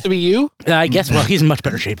supposed to be you? I guess. Well, he's in much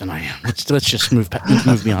better shape than I am. Let's just move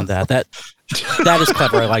beyond that. That is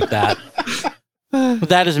clever. I like that.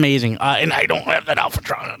 That is amazing. And I don't have that Alpha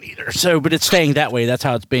Trion either. So, but it's staying that way. That's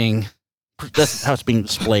how it's being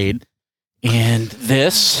displayed. And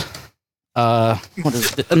this, what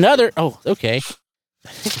is this? Another? Oh, okay. I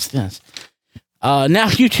think it's this. Now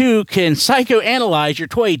you too can psychoanalyze your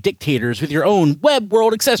toy dictators with your own Web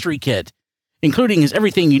World accessory kit, including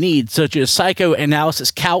everything you need, such as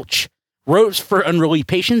psychoanalysis couch, ropes for unruly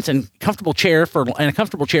patients, and a comfortable chair for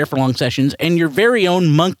long sessions, and your very own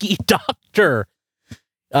monkey doctor.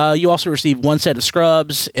 You also receive one set of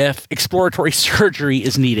scrubs if exploratory surgery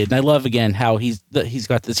is needed. And I love again how he's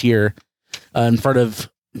got this here in front of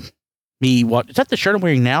me. What is that? The shirt I'm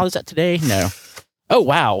wearing now? Is that today? No. Oh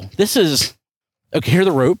wow, this is okay. Here are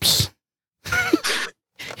the ropes.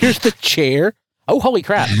 Here's the chair. Oh holy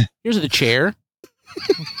crap! Here's the chair.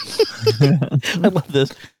 I love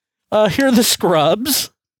this. Here are the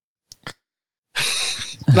scrubs.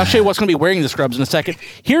 And I'll show you what's going to be wearing the scrubs in a second.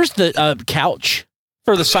 Here's the couch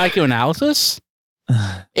for the psychoanalysis.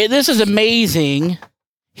 This is amazing.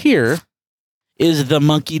 Here is the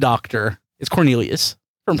monkey doctor. It's Cornelius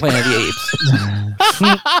from Planet of the Apes.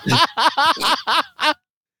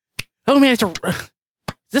 Oh man,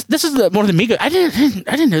 this is one of the Mego. I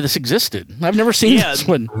didn't know this existed. I've never seen this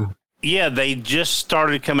one. Yeah, they just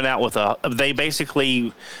started coming out with they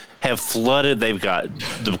basically have flooded. They've got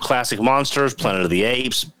the classic monsters, Planet of the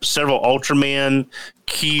Apes, several Ultramen,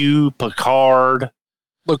 Q, Picard,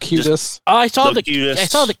 Locutus. I saw the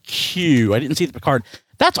Q. I didn't see the Picard.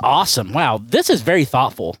 That's awesome. Wow, this is very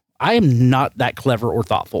thoughtful. I am not that clever or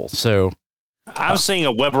thoughtful, so I'm seeing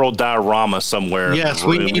a Web World diorama somewhere. Yes,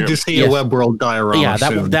 we need to see a Web World diorama. Yeah,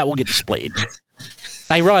 soon. that will get displayed.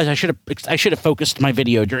 I realized I should have focused my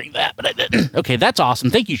video during that, but I didn't. Okay, that's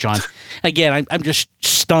awesome. Thank you, Sean. Again, I'm just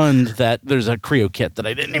stunned that there's a Creo kit that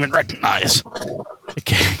I didn't even recognize.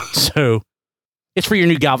 Okay, so it's for your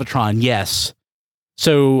new Galvatron, yes.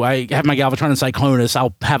 So I have my Galvatron and Cyclonus.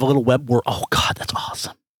 I'll have a little web world. Oh God, that's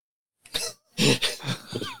awesome.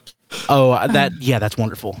 That's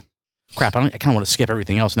wonderful. Crap, I kind of want to skip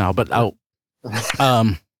everything else now, but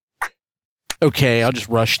okay, I'll just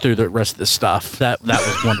rush through the rest of this stuff. That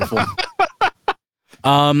was wonderful.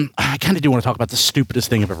 I kind of do want to talk about the stupidest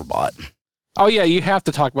thing I've ever bought. Oh yeah, you have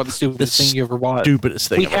to talk about the stupidest thing you ever bought. Stupidest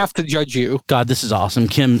thing. We have to judge you. God, this is awesome.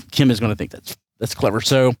 Kim is going to think that's clever.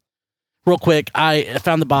 So, real quick, I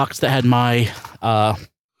found the box that had my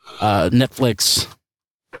Netflix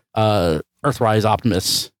Earthrise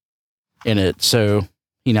Optimus in it. So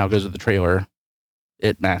he now goes with the trailer.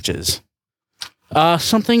 It matches.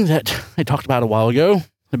 Something that I talked about a while ago.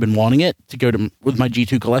 I've been wanting it to go with my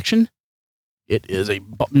G2 collection. It is a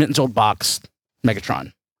Minton's Old Box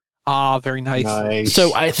Megatron. Ah, very nice.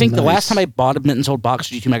 So I think the last time I bought a Minton's Old Box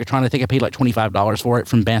G2 Megatron, I think I paid like $25 for it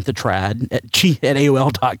from Bantha Trad at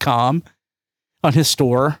AOL.com on his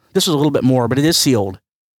store. This was a little bit more, but it is sealed.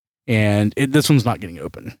 And this one's not getting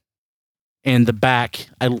open. And the back,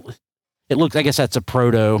 it looks, I guess that's a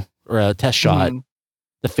proto or a test shot.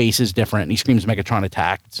 The face is different. And he screams Megatron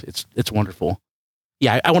attack. It's wonderful.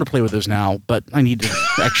 Yeah, I want to play with those now, but I need to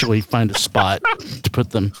actually find a spot to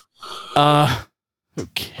put them.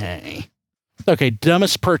 Okay,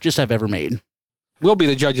 dumbest purchase I've ever made. We'll be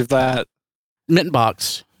the judge of that. Minton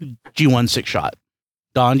Box G1 6-shot.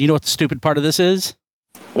 Don, do you know what the stupid part of this is?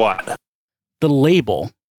 What? The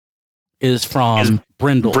label is from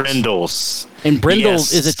Brindles. Brindles. And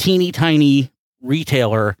Brindles is a teeny tiny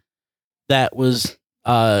retailer that was,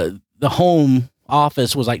 the home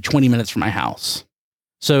office was like 20 minutes from my house.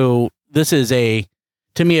 So this is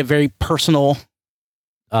to me, a very personal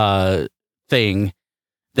thing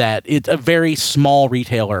that it's a very small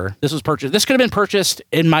retailer. This was purchased. This could have been purchased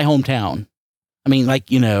in my hometown. I mean, I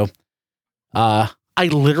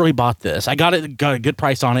literally bought this. I got a good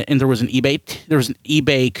price on it, and there was an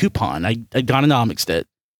eBay coupon. I Gononomicsed it,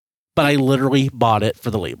 but I literally bought it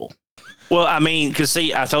for the label. Well, I mean, because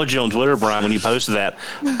see, I told you on Twitter, Brian, when you posted that,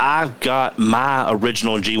 I got my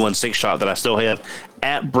original G1 6-shot that I still have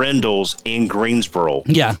at Brindles in Greensboro.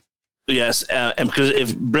 Yeah. Yes, and because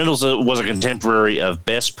if Brindles was a contemporary of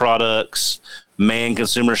Best Products, Man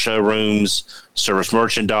Consumer Showrooms, Service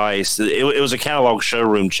Merchandise, it was a catalog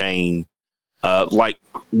showroom chain,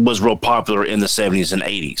 was real popular in the 70s and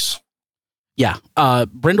 80s. Yeah,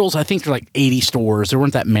 Brindles, I think there are like 80 stores. There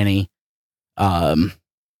weren't that many. I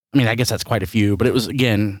mean, I guess that's quite a few, but it was,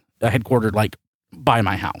 again, headquartered like by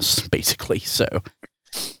my house, basically. So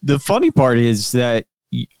the funny part is that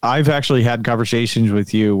I've actually had conversations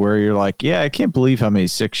with you where you're like, yeah, I can't believe how many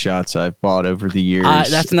 6-shots I've bought over the years.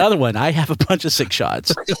 That's another one. I have a bunch of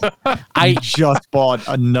 6-shots. I just bought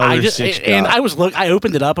another 6-shot. And I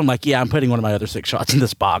opened it up. I'm like, yeah, I'm putting one of my other 6-shots in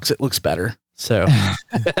this box. It looks better. So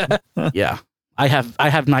yeah, I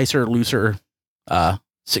have nicer, looser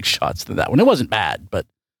 6-shots than that one. It wasn't bad, but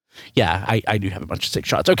yeah, I do have a bunch of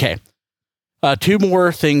 6-shots. Okay. 2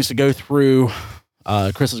 more things to go through.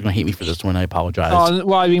 Chris is going to hate me for this one. I apologize.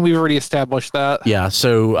 Well, I mean, we've already established that. Yeah.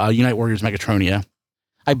 So, Unite Warriors Megatronia.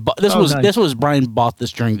 This was Brian bought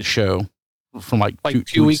this during the show from like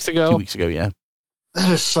 2 weeks ago. 2 weeks ago. Yeah.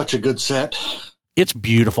 That is such a good set. It's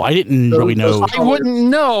beautiful. I didn't really know. I wouldn't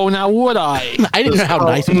know. Now would I? I didn't know how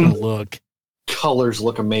nice it was going to look. Colors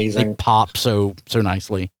look amazing. They pop so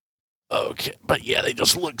nicely. Okay. But yeah, they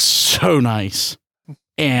just look so nice.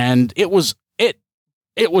 and it was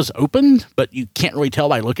opened, but you can't really tell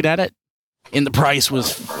by looking at it. And the price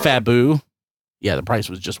was Fabu. Yeah, the price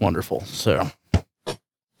was just wonderful. So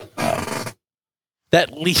now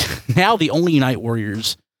the only Night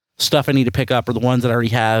Warriors stuff I need to pick up are the ones that I already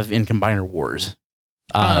have in Combiner Wars.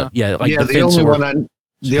 The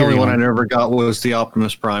only one I never got was the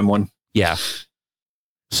Optimus Prime one. Yeah.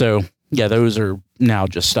 So yeah, those are now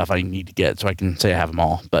just stuff I need to get, so I can say I have them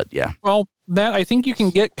all. But yeah. Well, that I think you can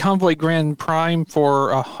get Convoy Grand Prime for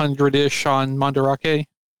 100-ish on Mandarake.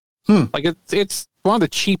 Like it's one of the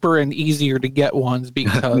cheaper and easier to get ones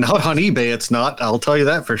because not on eBay. It's not. I'll tell you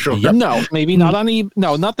that for sure. Yep. No, maybe not on eBay.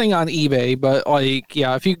 No, nothing on eBay. But like,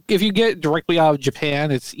 yeah, if you get directly out of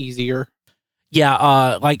Japan, it's easier.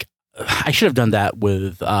 Yeah. Like I should have done that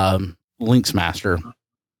with Link's Master.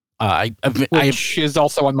 Which is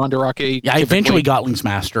also on Mandarake. Yeah, I eventually got Link's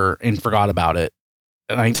Master and forgot about it.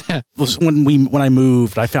 And I was when I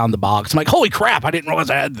moved, I found the box. I'm like, holy crap! I didn't realize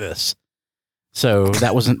I had this. So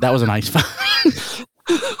that was a nice find.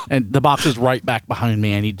 And the box is right back behind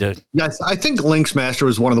me. I need to. Yes, I think Link's Master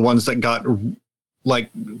was one of the ones that got like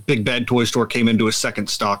Big Bad Toy Store came into a second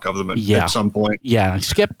stock of them at some point. Yeah, I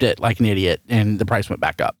skipped it like an idiot, and the price went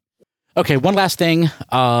back up. Okay, one last thing.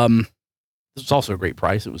 This was also a great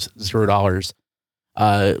price. It was $0.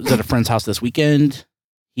 It was at a friend's house this weekend.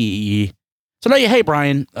 Hey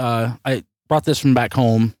Brian, I brought this from back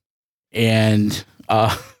home, and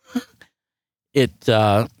I'll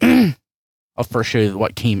first show you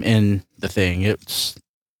what came in the thing. It's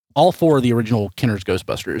all 4 of the original Kenner's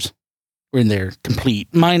Ghostbusters were in there, complete,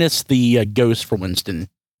 minus the ghost for Winston,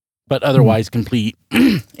 but otherwise complete.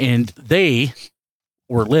 And they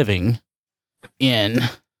were living in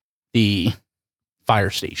the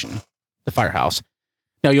fire station, the firehouse.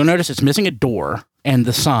 Now you'll notice it's missing a door and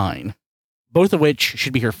the sign, both of which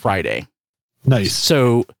should be here Friday. Nice.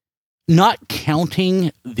 So not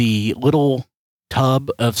counting the little tub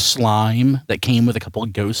of slime that came with a couple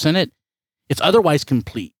of ghosts in it, it's otherwise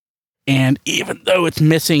complete. And even though it's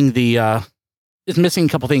missing it's missing a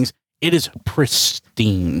couple things, it is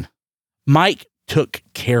pristine. Mike took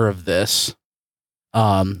care of this.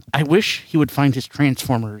 I wish he would find his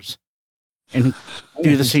Transformers and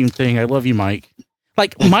do the same thing. I love you, Mike.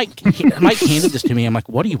 Like Mike handed this to me. I'm like,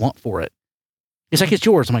 what do you want for it? He's like, it's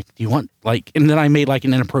yours. I'm like, do you want like, and then I made like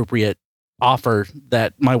an inappropriate offer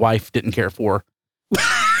that my wife didn't care for.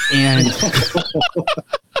 And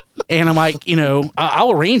I'm like,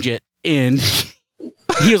 I'll arrange it. And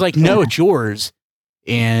he was like, no, it's yours.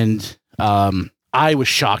 And I was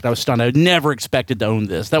shocked. I was stunned. I never expected to own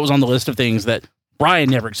this. That was on the list of things that Brian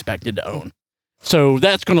never expected to own. So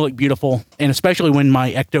that's going to look beautiful. And especially when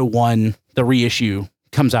my Ecto 1, the reissue,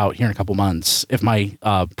 comes out here in a couple months, if my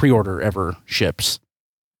pre-order ever ships,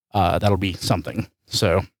 that'll be something.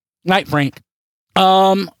 So, night, Frank.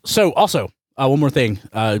 So also, one more thing,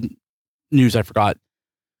 news I forgot.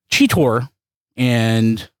 Cheetor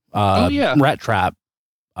and Rat Trap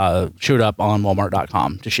showed up on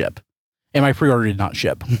Walmart.com to ship, and my pre-order did not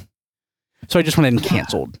ship. So I just went ahead and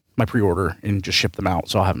canceled my pre-order and just shipped them out.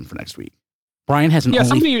 So I'll have them for next week. Brian has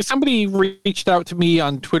somebody reached out to me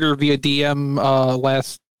on Twitter via DM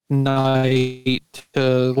last night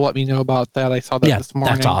to let me know about that. I saw that this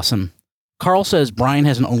morning. That's awesome. Carl says Brian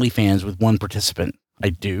has an OnlyFans with one participant.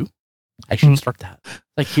 I do. I should start that.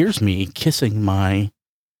 Like, here's me kissing my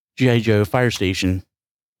G.I. Joe fire station.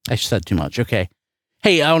 I said too much. Okay.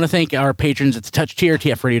 Hey, I want to thank our patrons at the Touch tier,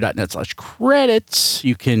 tfradio.net/credits.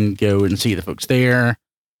 You can go and see the folks there.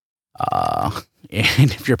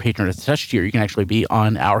 And if you're a patron at the Touch tier, you can actually be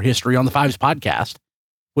on our History on the Fives podcast,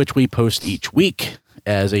 which we post each week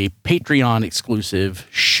as a Patreon exclusive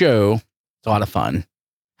show. It's a lot of fun.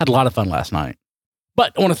 Had a lot of fun last night.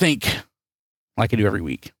 But I want to thank, like I do every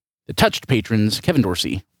week, the Touched patrons, Kevin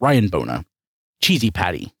Dorsey, Ryan Bona, Cheesy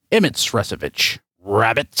Patty, Emmett Sresovich,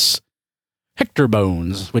 Rabbits, Hector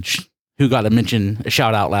Bones, who got a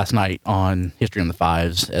shout out last night on History on the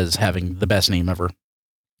Fives as having the best name ever.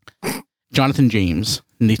 Jonathan James,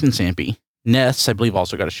 Nathan Sampy, Ness, I believe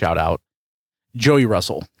also got a shout out. Joey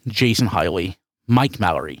Russell, Jason Hiley, Mike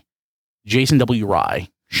Mallory, Jason W. Rye,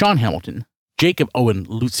 Sean Hamilton, Jacob Owen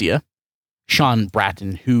Lucia, Sean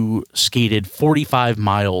Bratton, who skated 45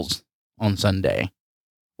 miles on Sunday.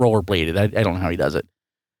 Rollerbladed. I don't know how he does it.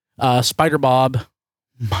 Spider Bob,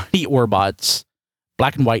 Mighty Orbots,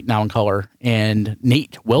 Black and White Now in Color, and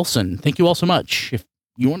Nate Wilson. Thank you all so much. If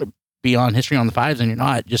you want to be on History on the Fives and you're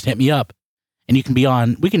not, just hit me up. And you can be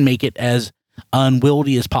on, we can make it as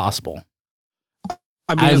unwieldy as possible.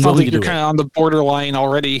 I mean, it sounds like you're kind of on the borderline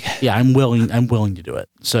already. Yeah, I'm willing to do it.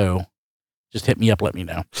 So just hit me up, let me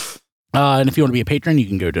know. And if you want to be a patron, you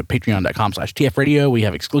can go to patreon.com/tfradio. We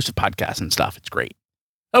have exclusive podcasts and stuff. It's great.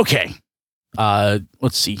 Okay.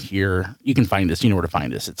 Let's see here. You can find us. You know where to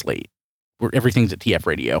find us. It's late. Everything's at TF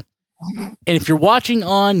Radio. And if you're watching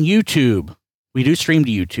on YouTube, we do stream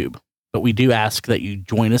to YouTube, but we do ask that you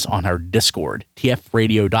join us on our Discord,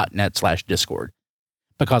 tfradio.net/Discord,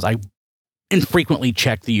 because I infrequently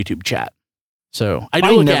check the YouTube chat. So I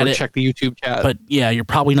do look at it. Check the YouTube chat. But yeah, you're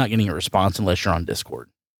probably not getting a response unless you're on Discord.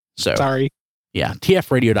 So sorry. Yeah,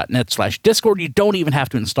 tfradio.net/Discord. You don't even have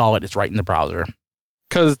to install it. It's right in the browser.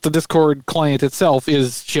 Because the Discord client itself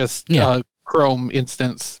is just a Chrome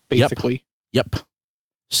instance, basically. Yep.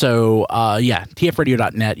 So,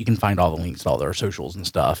 tfradio.net. You can find all the links to all their socials and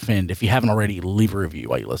stuff. And if you haven't already, leave a review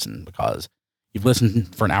while you listen, because you've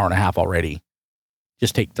listened for an hour and a half already.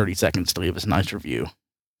 Just take 30 seconds to leave us a nice review.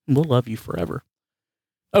 We'll love you forever.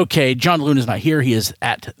 Okay, John Luna is not here. He is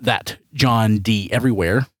at that John D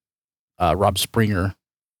everywhere. Rob Springer,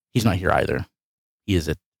 he's not here either. He is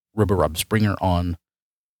at Rob Springer on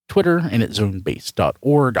Twitter and at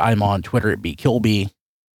zonebase.org. I'm on Twitter at bkilby,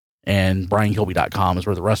 and briankilby.com is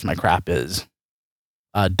where the rest of my crap is.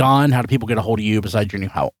 Don, how do people get a hold of you besides your new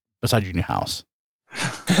house?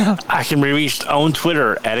 I can be reached on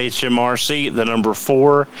Twitter at HMRC, the number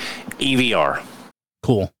 4 EVR.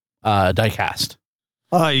 Cool. Diecast.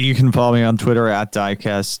 You can follow me on Twitter at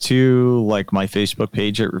Diecast2, like my Facebook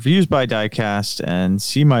page at Reviews by Diecast, and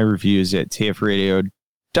see my reviews at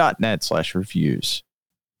tfradio.net/reviews.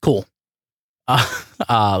 Cool.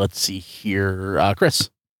 Let's see here. Chris.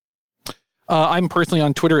 I'm personally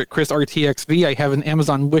on Twitter at ChrisRTXV. I have an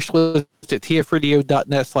Amazon wish list at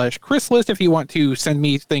tfradio.net/ChrisList if you want to send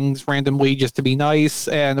me things randomly just to be nice.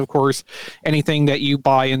 And of course, anything that you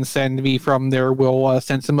buy and send me from there will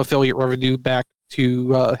send some affiliate revenue back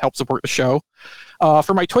to help support the show.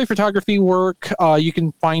 For my toy photography work, you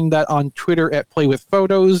can find that on Twitter at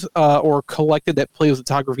playwithphotos or collected at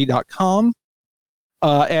playwithphotography.com.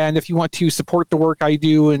 And if you want to support the work I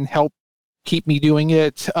do and help keep me doing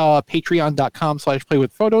it,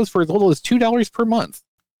 patreon.com/playwithphotos for as little as $2 per month.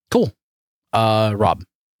 Cool. Rob.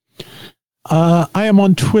 I am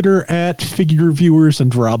on Twitter at Figure Reviewers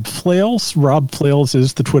and Rob Flails. Rob Flails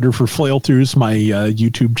is the Twitter for Flailthroughs, my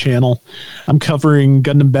YouTube channel. I'm covering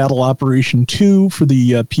Gundam Battle Operation 2 for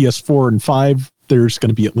the PS4 and 5. There's going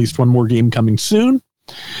to be at least one more game coming soon.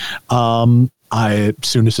 As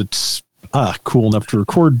soon as it's cool enough to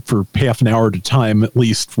record for half an hour at a time, at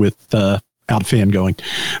least with out a fan going.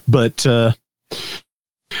 But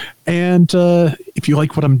if you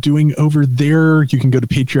like what I'm doing over there, you can go to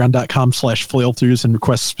patreon.com/flailthroughs and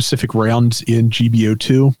request specific rounds in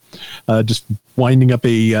GBO2. Just winding up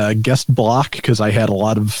a guest block because I had a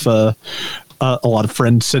lot of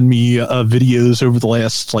friends send me videos over the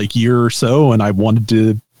last year or so, and I wanted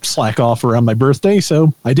to slack off around my birthday,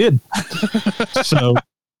 so I did.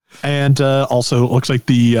 And also, it looks like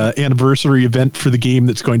the anniversary event for the game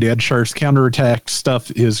that's going to add Shar's counterattack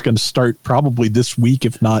stuff is going to start probably this week,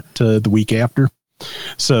 if not the week after.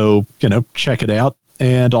 So, check it out.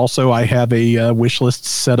 And also, I have a wish list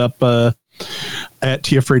set up at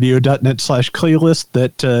tfradio.net/playlist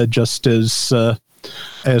that just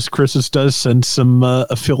as Chris's does, send some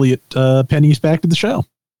affiliate pennies back to the show.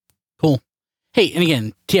 Cool. Hey, and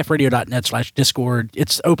again, tfradio.net/Discord.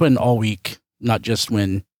 It's open all week, not just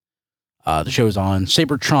when the show's on.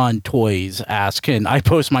 Sabertron Toys asked, can I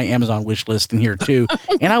post my Amazon wish list in here too?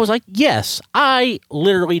 And I was like, yes, I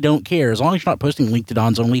literally don't care. As long as you're not posting a link to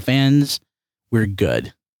Don's OnlyFans, we're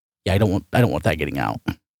good. Yeah, I don't want that getting out.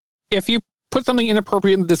 If you put something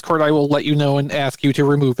inappropriate in the Discord, I will let you know and ask you to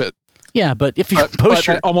remove it. Yeah, but if you post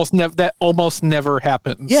that almost never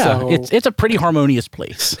happens. Yeah, so. It's a pretty harmonious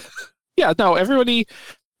place. Yeah, no, everybody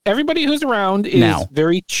who's around is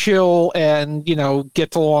very chill and,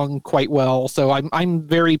 gets along quite well. So I'm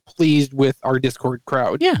very pleased with our Discord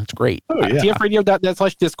crowd. Yeah, it's great.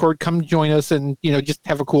 tfradio.net/Discord. Come join us and, just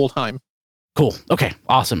have a cool time. Cool. Okay,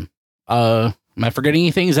 awesome. Am I forgetting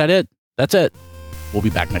anything? Is that it? That's it. We'll be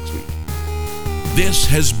back next week. This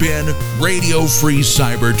has been Radio Free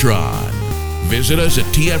Cybertron. Visit us at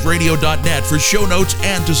tfradio.net for show notes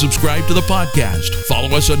and to subscribe to the podcast. Follow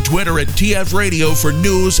us on Twitter at tfradio for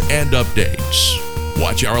news and updates.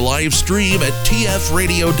 Watch our live stream at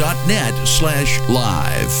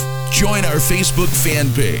tfradio.net/live. Join our Facebook fan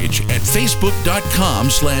page at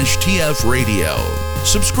facebook.com/tfradio.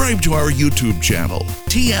 Subscribe to our YouTube channel,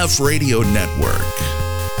 TF Radio Network.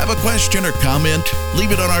 Have a question or comment?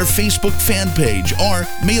 Leave it on our Facebook fan page or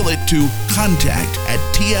mail it to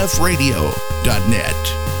contact@tfradio.net.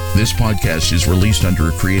 This podcast is released under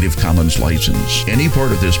a Creative Commons license. Any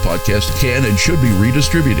part of this podcast can and should be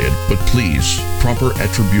redistributed, but please, proper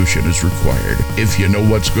attribution is required if you know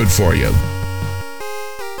what's good for you.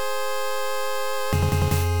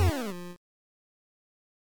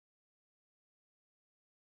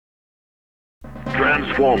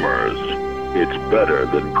 Transformers, it's better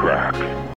than crack.